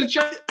 It's the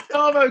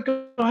Jarvo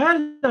guy.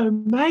 Hello,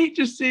 mate.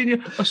 Just seeing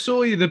you. I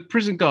saw you. The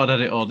prison guard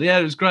had it on. Yeah,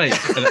 it was great.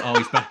 And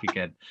he's back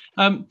again.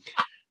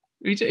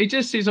 He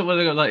just seems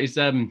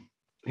like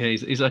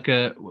he's like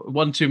a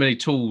one too many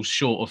tools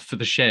short of for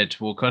the shed,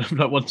 or kind of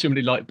like one too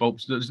many light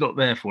bulbs that's not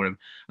there for him.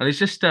 And it's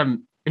just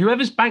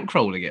whoever's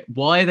bankrolling it.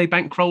 Why are they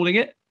bankrolling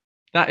it?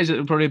 That is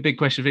probably a big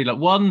question for you. Like,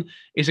 one,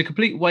 it's a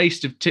complete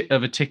waste of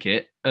a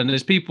ticket, and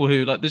there's people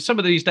who there's some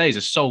of these days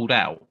are sold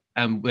out,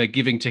 and they're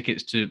giving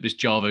tickets to this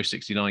Jarvo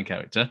 69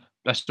 character.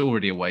 That's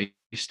already a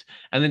waste.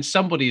 And then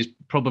somebody is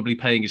probably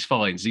paying his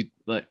fines,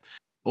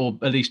 or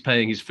at least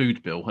paying his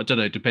food bill. I don't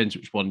know. It depends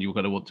which one you're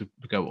going to want to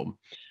go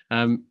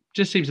on.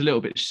 Just seems a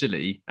little bit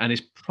silly, and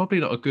it's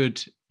probably not a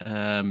good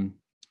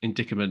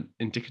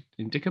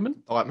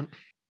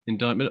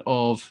indictment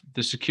of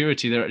the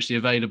security that are actually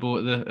available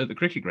at the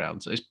cricket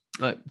grounds. It's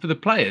like, for the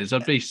players,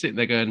 I'd be sitting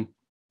there going,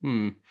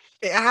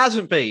 It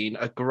hasn't been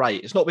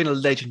it's not been a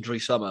legendary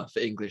summer for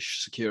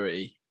English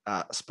security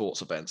at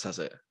sports events, has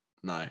it?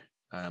 No.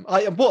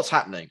 What's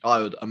happening, I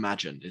would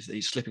imagine, is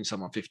he's slipping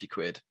someone 50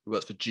 quid who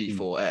works for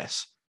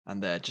G4S,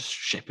 and they're just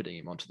shepherding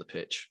him onto the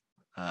pitch.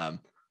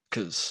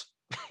 Because,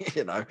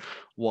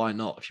 why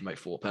not if you make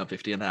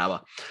 £4.50 an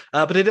hour?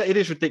 But it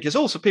is ridiculous.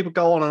 Also, people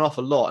go on and off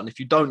a lot, and if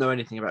you don't know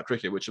anything about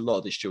cricket, which a lot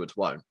of these stewards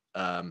won't,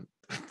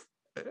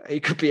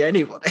 it could be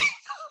anybody.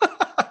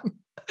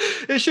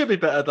 It should be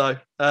better, though.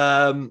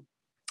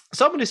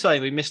 Someone is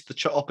saying we missed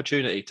the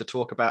opportunity to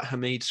talk about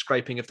Hamid's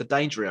scraping of the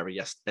danger area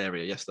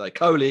yesterday.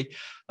 Kohli,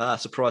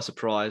 surprise,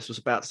 surprise, was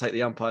about to take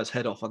the umpire's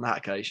head off on that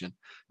occasion.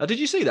 Did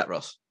you see that,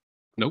 Ross?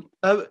 Nope.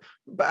 But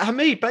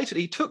Hamid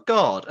basically took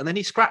guard, and then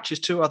he scratches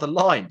two other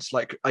lines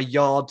like a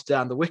yard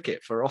down the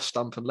wicket for off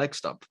stump and leg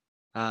stump.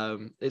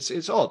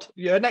 It's odd.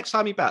 Yeah, next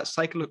time he bats,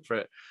 take a look for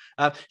it.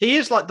 He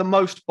is like the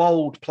most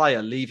bold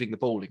player leaving the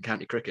ball in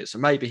county cricket, so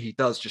maybe he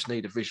does just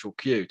need a visual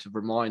cue to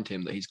remind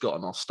him that he's got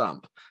an off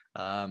stump.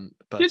 But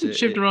didn't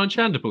Shivnarine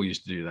Chanderpaul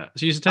used to do that?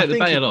 So he used to take the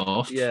bail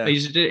off. Yeah. He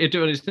used to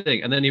do his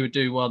thing, and then he would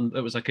do one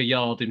that was like a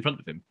yard in front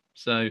of him.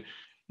 So,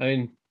 I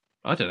mean,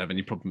 I don't have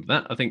any problem with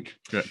that. I think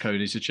Virat Kohli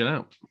needs to chill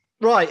out.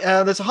 Right,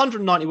 there's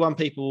 191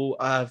 people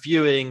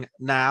viewing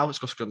now. It's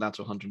gone down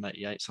to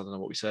 188, so I don't know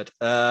what we said.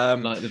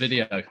 Like the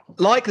video.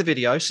 Like the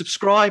video,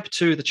 subscribe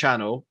to the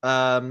channel,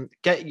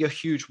 get your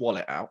huge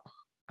wallet out,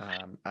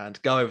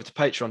 and go over to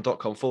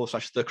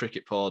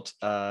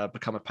patreon.com/thecricketpod,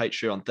 become a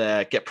Patreon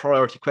there, get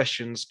priority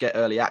questions, get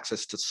early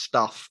access to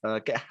stuff,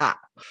 get a hat.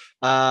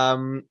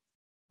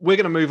 We're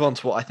going to move on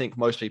to what I think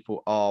most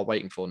people are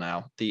waiting for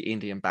now, the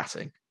Indian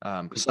batting.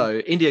 So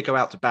India go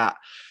out to bat.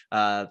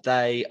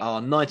 They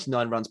are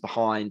 99 runs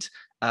behind.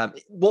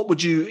 What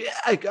would you,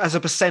 as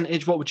a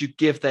percentage, what would you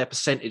give their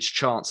percentage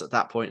chance at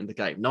that point in the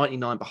game?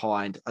 99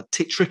 behind, a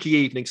tricky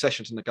evening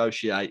session to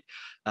negotiate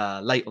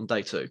late on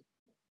day two.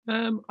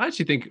 I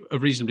actually think a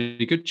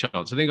reasonably good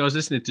chance. I think I was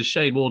listening to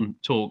Shane Warne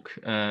talk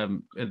at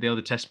the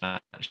other test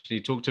match.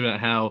 He talked about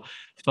how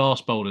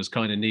fast bowlers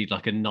kind of need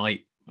like a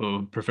night,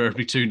 or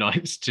preferably 2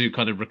 nights, to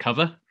kind of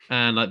recover.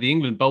 And like the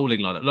England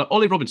bowling lineup, like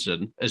Ollie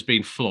Robinson has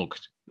been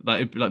flogged,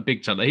 like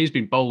big time. Like, he's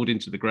been bowled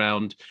into the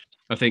ground.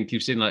 I think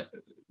you've seen like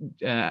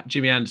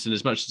Jimmy Anderson,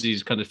 as much as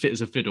he's kind of fit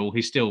as a fiddle,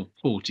 he's still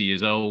 40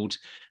 years old,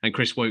 and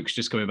Chris Woakes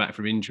just coming back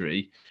from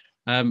injury.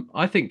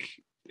 I think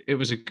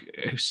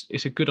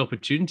it's a good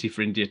opportunity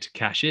for India to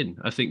cash in.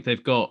 I think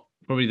they've got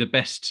probably the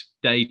best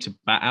day to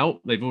bat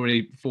out. They've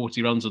already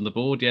 40 runs on the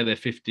board. Yeah, they're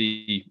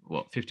 50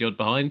 odd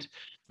behind.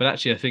 But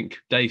actually, I think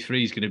day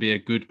 3 is going to be a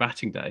good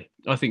batting day.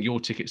 I think your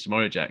tickets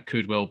tomorrow, Jack,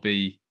 could well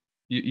be.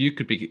 You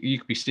could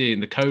be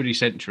seeing the Kohli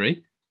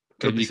century,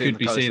 Could and be you could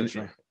be seeing,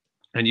 century.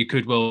 and you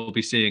could well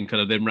be seeing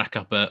kind of them rack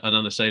up an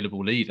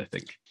unassailable lead. I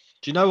think.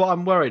 Do you know what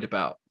I'm worried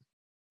about?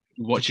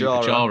 Watching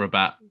Pujara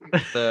bat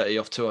 30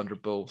 off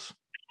 200 balls.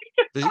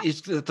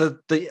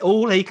 The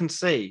all he can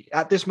see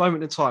at this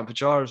moment in time,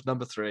 Pujara's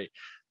number 3.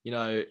 You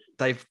know,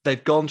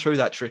 they've gone through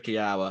that tricky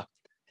hour.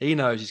 He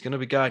knows he's going to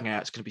be going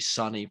out. It's going to be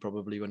sunny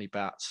probably when he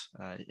bats,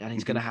 and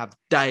he's going to have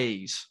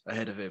days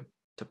ahead of him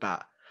to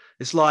bat.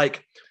 It's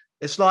like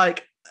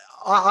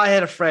I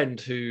had a friend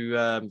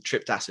who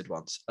tripped acid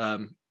once,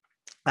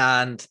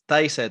 and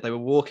they said they were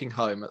walking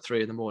home at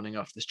 3 a.m.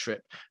 after this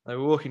trip. They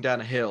were walking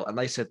down a hill, and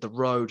they said the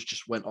road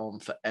just went on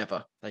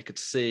forever. They could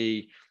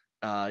see,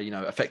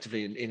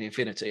 effectively in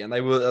infinity. And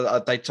they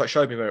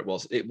showed me where it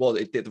was.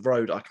 The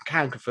road, I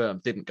can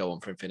confirm, didn't go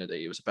on for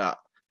infinity. It was about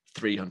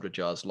 300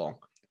 yards long.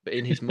 But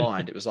in his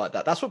mind, it was like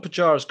that. That's what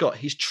Pujara's got.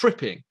 He's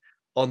tripping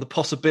on the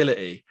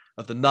possibility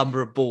of the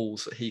number of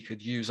balls that he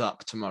could use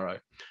up tomorrow.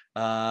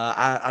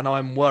 And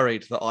I'm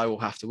worried that I will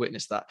have to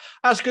witness that.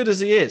 As good as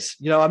he is,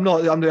 I'm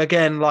not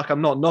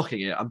knocking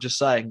it. I'm just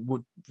saying,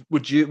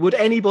 would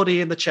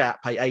anybody in the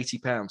chat pay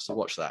 £80 to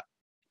watch that?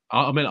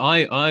 I mean,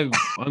 I'm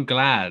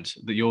glad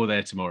that you're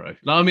there tomorrow.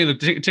 I mean, the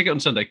ticket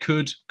on Sunday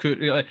could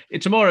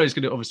tomorrow is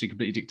going to obviously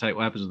completely dictate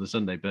what happens on the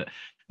Sunday, but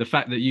the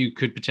fact that you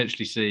could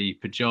potentially see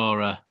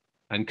Pujara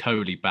and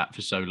Kohli bat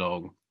for so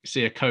long,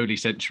 see a Kohli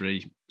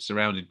century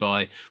surrounded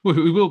by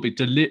who will be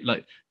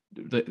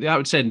I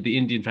would send the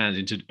Indian fans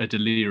into a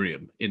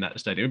delirium in that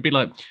stadium. It'd be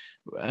like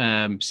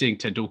seeing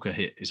Tendulkar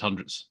hit his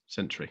 100th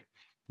century.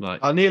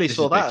 Like, I nearly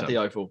saw that at the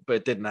Oval, but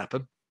it didn't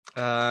happen.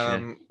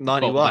 91,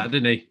 that,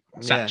 didn't he?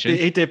 Yeah,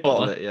 he did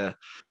bottle it. Yeah,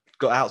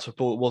 got out to a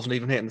ball that wasn't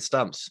even hitting the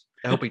stumps.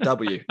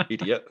 LBW,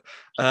 idiot.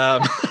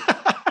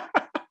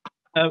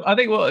 I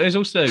think what is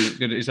also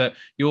good is that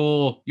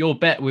your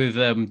bet with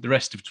the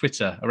rest of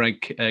Twitter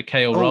around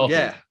KL Rahul.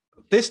 Yeah,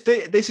 this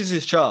is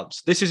his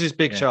chance. This is his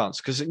big chance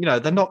because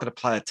they're not going to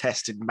play a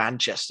test in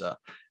Manchester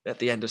at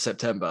the end of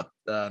September.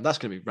 That's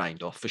going to be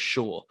rained off for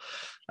sure.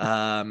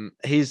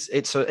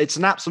 It's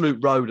an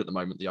absolute road at the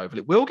moment. The Oval.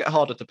 It will get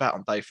harder to bat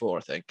on day 4,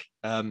 I think.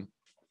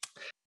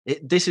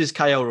 This is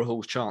KL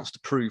Rahul's chance to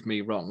prove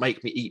me wrong,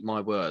 make me eat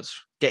my words,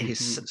 get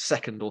his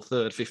second or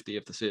third 50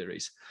 of the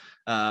series.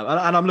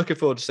 And I'm looking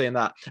forward to seeing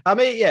that. I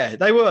mean, yeah,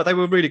 they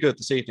were really good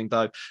this evening,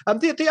 though.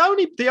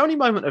 The only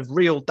moment of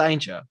real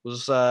danger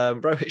was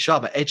Rohit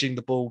Sharma edging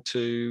the ball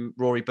to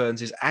Rory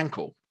Burns'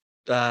 ankle.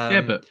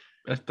 But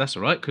that's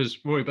all right because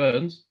Rory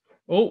Burns.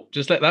 Oh,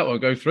 just let that one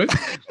go through.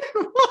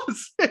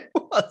 It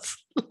was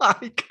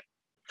like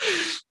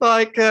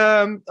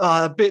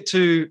a bit.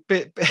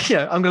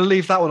 I'm going to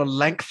leave that one on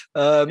length.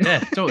 Don't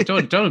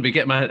want to be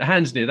getting my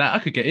hands near that. I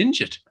could get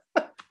injured.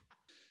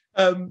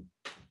 It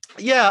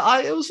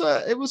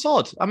was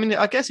odd. I mean,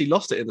 I guess he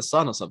lost it in the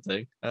sun or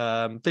something.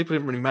 People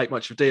didn't really make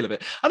much of a deal of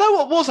it. I know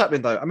what was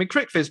happening though. I mean,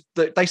 CricViz,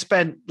 they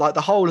spent like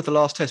the whole of the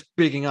last test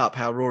bigging up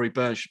how Rory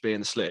Burns should be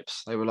in the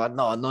slips. They were like,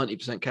 no,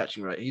 90%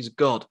 catching rate. He's a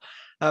god.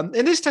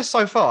 In this test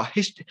so far,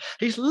 he's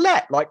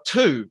let like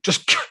 2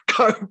 just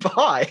go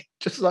by,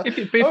 just like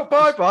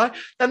bye,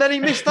 and then he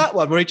missed that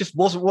one where he just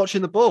wasn't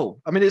watching the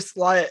ball. I mean, it's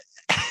like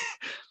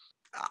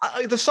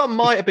the sun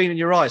might have been in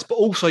your eyes, but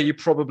also you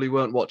probably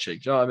weren't watching.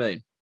 Do you know what I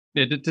mean?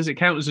 Yeah. Does it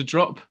count as a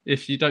drop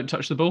if you don't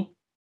touch the ball?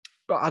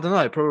 But I don't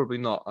know. Probably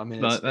not. I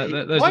mean, I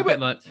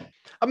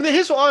mean,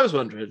 here's what I was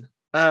wondering.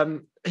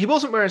 He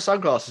wasn't wearing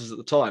sunglasses at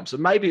the time, so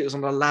maybe it was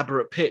an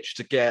elaborate pitch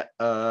to get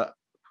a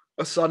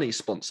sunny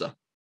sponsor.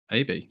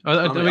 Maybe.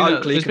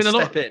 Oakley can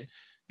step in.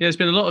 Yeah, there's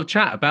been a lot of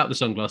chat about the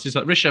sunglasses.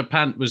 Like Rishabh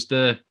Pant was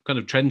the kind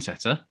of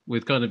trendsetter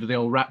with kind of the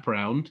old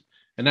wraparound,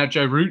 and now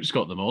Joe Root's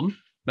got them on.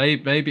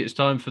 Maybe it's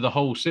time for the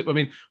whole sip. I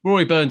mean,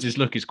 Rory Burns'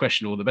 look is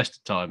questionable the best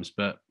of times,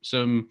 but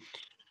some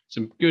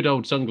good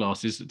old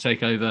sunglasses that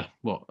take over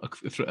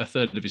a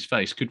third of his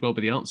face could well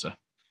be the answer.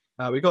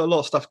 We've got a lot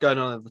of stuff going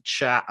on in the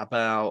chat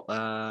about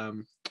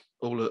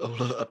all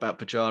about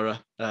Pujara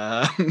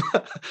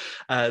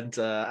and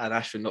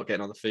Ashwin not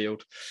getting on the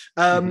field.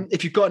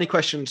 If you've got any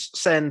questions,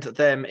 send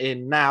them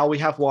in now. We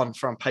have one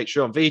from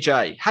Patreon.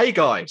 VJ, hey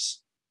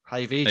guys.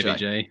 Hey VJ. Hey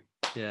VJ.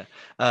 Yeah.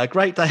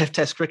 Great day of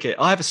Test cricket.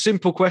 I have a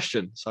simple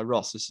question. So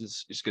Ross, this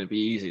is going to be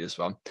easy, this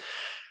one.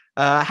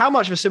 How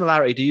much of a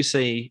similarity do you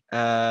see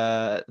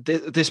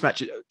this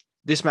match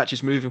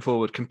is moving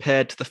forward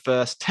compared to the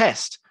first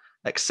test,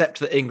 except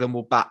that England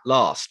will bat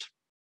last?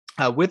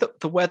 With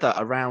the weather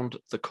around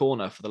the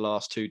corner for the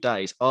last 2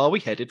 days, are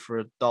we headed for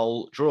a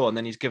dull draw? And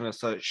then he's given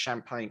us a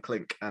champagne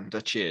clink and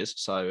a cheers.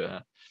 So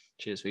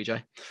cheers,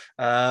 VJ.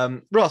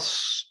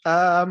 Ross,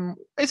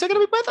 is there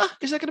going to be weather?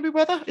 Is it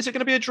going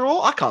to be a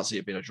draw? I can't see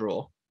it being a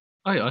draw.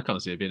 I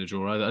can't see it being a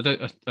draw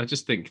either. I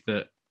just think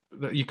that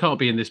you can't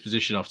be in this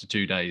position after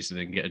 2 days and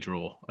then get a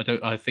draw.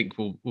 I think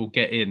we'll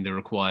get in the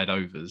required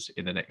overs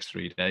in the next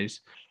 3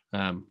 days. So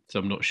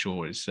I'm not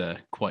sure it's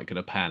quite going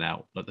to pan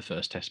out like the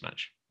first test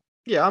match.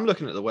 Yeah, I'm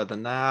looking at the weather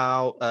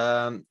now.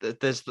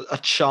 There's a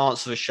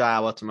chance of a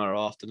shower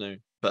tomorrow afternoon.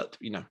 but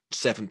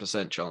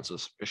 7% chance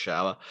of a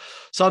shower.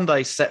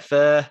 Sunday set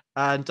fair,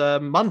 and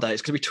Monday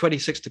it's going to be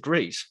 26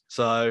 degrees.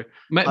 So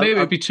maybe it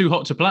would be too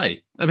hot to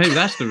play. Maybe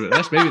that's what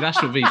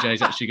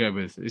VJ's actually going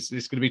with. It's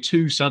going to be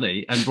too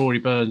sunny, and Rory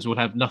Burns will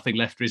have nothing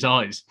left for his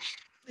eyes.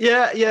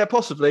 Yeah,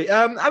 possibly.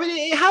 I mean,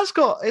 it's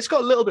got a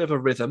little bit of a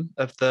rhythm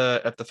of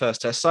the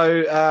first test.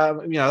 So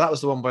that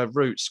was the one where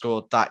Root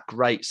scored that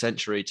great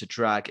century to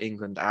drag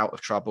England out of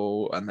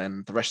trouble, and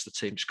then the rest of the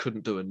team just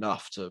couldn't do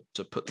enough to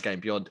put the game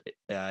beyond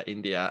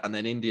India. And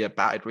then India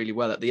batted really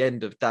well at the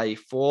end of day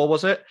 4,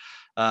 was it?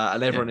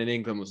 And everyone in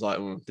England was like,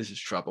 "Oh, this is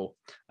trouble."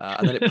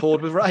 And then it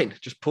poured with rain,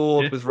 just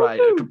poured with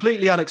rain,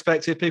 completely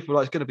unexpected. People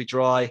were like, "It's going to be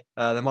dry.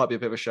 There might be a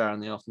bit of a shower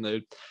in the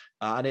afternoon,"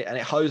 and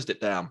it hosed it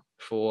down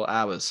for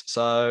hours.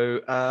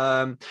 So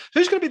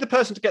who's going to be the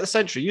person to get the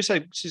century? You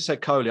said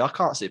Kohli. I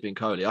can't see it being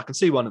Kohli. I can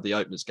see one of the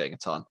openers getting a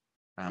ton.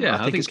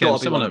 I think it's got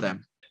to be one of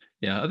them.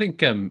 Yeah, I think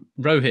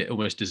Rohit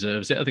almost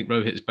deserves it. I think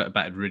Rohit's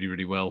batted really,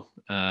 really well.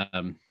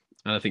 And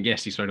I think,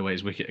 yes, he's thrown away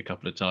his wicket a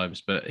couple of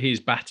times, but he's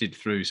batted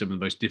through some of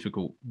the most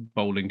difficult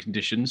bowling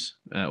conditions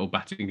or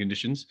batting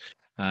conditions.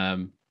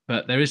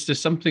 But there is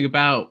just something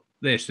about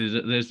this.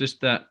 There's just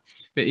that.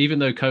 But even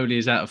though Kohli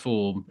is out of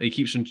form, he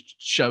keeps on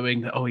showing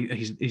that,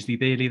 is he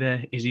nearly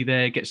there? Is he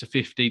there? Gets a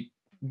 50,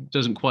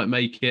 doesn't quite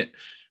make it.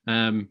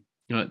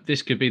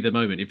 This could be the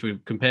moment, if we're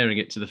comparing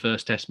it to the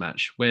first test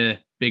match, where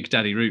Big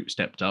Daddy Root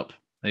stepped up.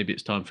 Maybe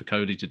it's time for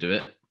Kohli to do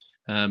it.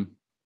 I'm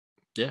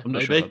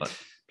not sure about that.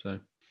 So.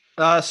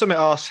 Summit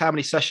asks, how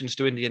many sessions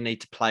do India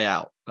need to play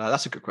out?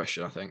 That's a good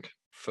question, I think,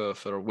 for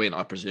a win,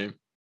 I presume.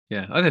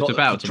 Yeah, I think they have to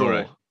battle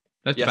tomorrow.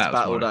 They have to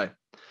battle all day.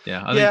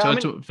 Yeah, I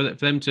think for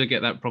them to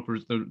get that proper,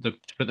 to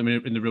put them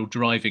in the real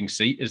driving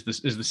seat, as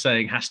the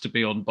saying has to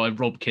be on by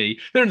Rob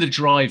Key. They're in the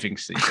driving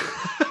seat.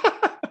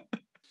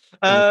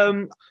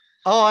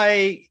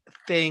 I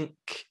think,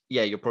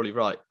 you're probably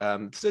right.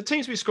 The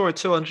teams we scored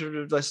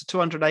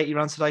 280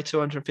 runs today,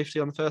 250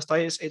 on the first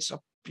day.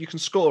 You can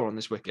score on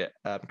this wicket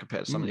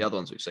compared to some of the other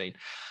ones we've seen.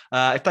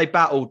 If they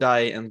bat all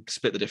day and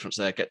split the difference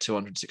there, get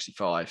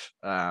 265.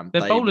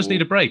 Their bowlers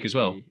need a break as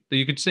well.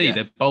 You could see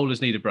their bowlers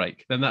need a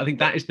break. Then I think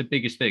that is the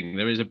biggest thing.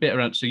 There is a bit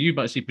around. So you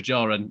might see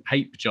Pujara and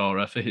hate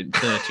Pujara for hitting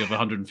 30 of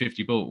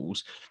 150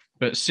 balls,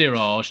 but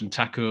Siraj and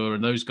Thakur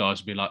and those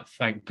guys would be like,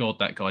 thank God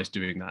that guy's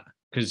doing that.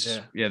 Because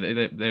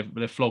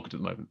they're flogged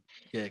at the moment.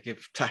 Yeah,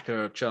 give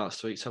Thakur a chance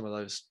to eat some of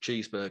those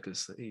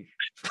cheeseburgers that he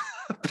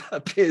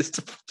appears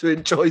to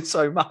enjoy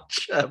so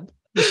much.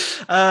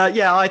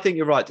 I think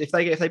you're right. If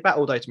they bat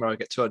all day tomorrow,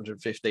 get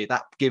 250.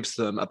 That gives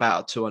them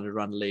about a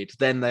 200-run lead.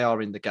 Then they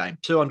are in the game.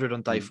 200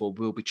 on day 4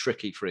 will be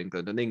tricky for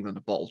England, and England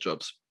are bottle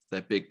jobs.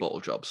 They're big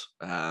bottle jobs.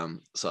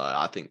 So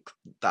I think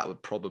that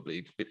would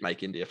probably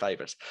make India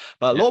favourites.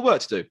 But a lot of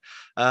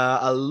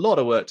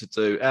work to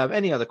do.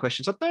 Any other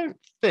questions? I don't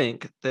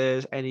think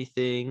there's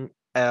anything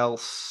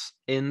else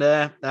in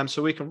there.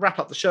 So we can wrap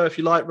up the show if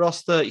you like,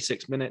 Ross.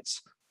 36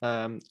 minutes.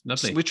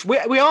 Lovely. Which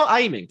we are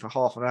aiming for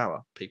half an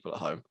hour, people at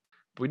home.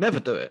 But we never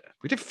do it.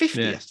 We did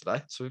 50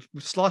 yesterday, so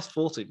we've sliced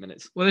 14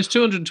 minutes. Well, there's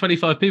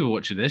 225 people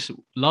watching this.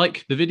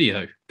 Like the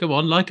video. Come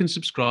on, like and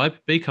subscribe.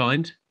 Be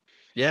kind.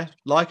 Yeah,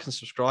 like and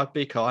subscribe.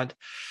 Be kind.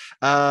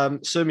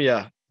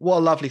 Sumia, what a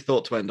lovely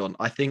thought to end on.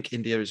 I think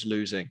India is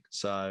losing.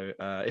 So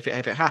if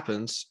it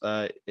happens,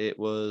 it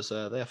was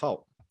their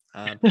fault.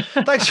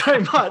 Thanks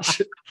very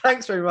much.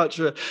 Thanks very much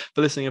for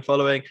listening and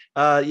following.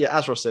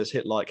 As Ross says,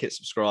 hit like, hit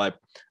subscribe.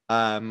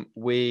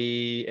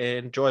 We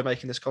enjoy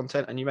making this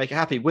content and you make it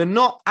happy. We're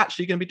not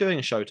actually going to be doing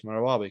a show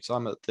tomorrow, are we? Because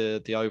I'm at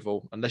the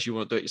Oval, unless you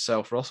want to do it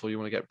yourself, Ross, or you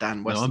want to get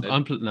Dan Weston.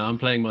 No, I'm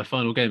playing my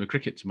final game of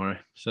cricket tomorrow.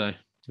 So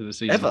to the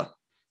season. Ever?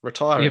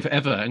 Retiring? Yeah,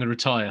 forever. I'm going to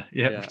retire.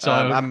 Yeah. So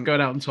I'm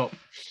going out on top.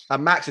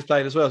 And Max is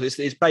playing as well. It's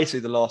basically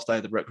the last day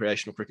of the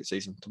recreational cricket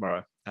season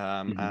tomorrow.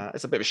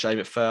 It's a bit of a shame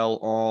it fell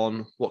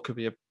on what could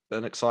be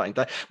an exciting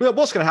day. Well,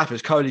 what's going to happen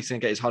is Kohli's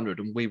going to get his 100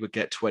 and we would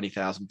get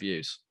 20,000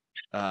 views.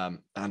 And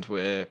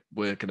we're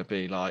going to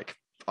be like,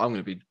 I'm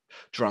going to be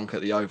drunk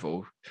at the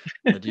Oval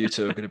and you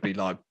two are going to be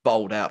like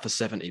bowled out for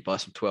 70 by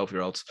some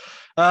 12-year-olds.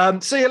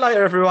 See you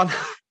later, everyone.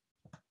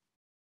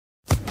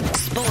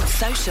 Sports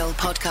Social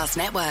Podcast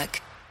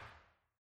Network.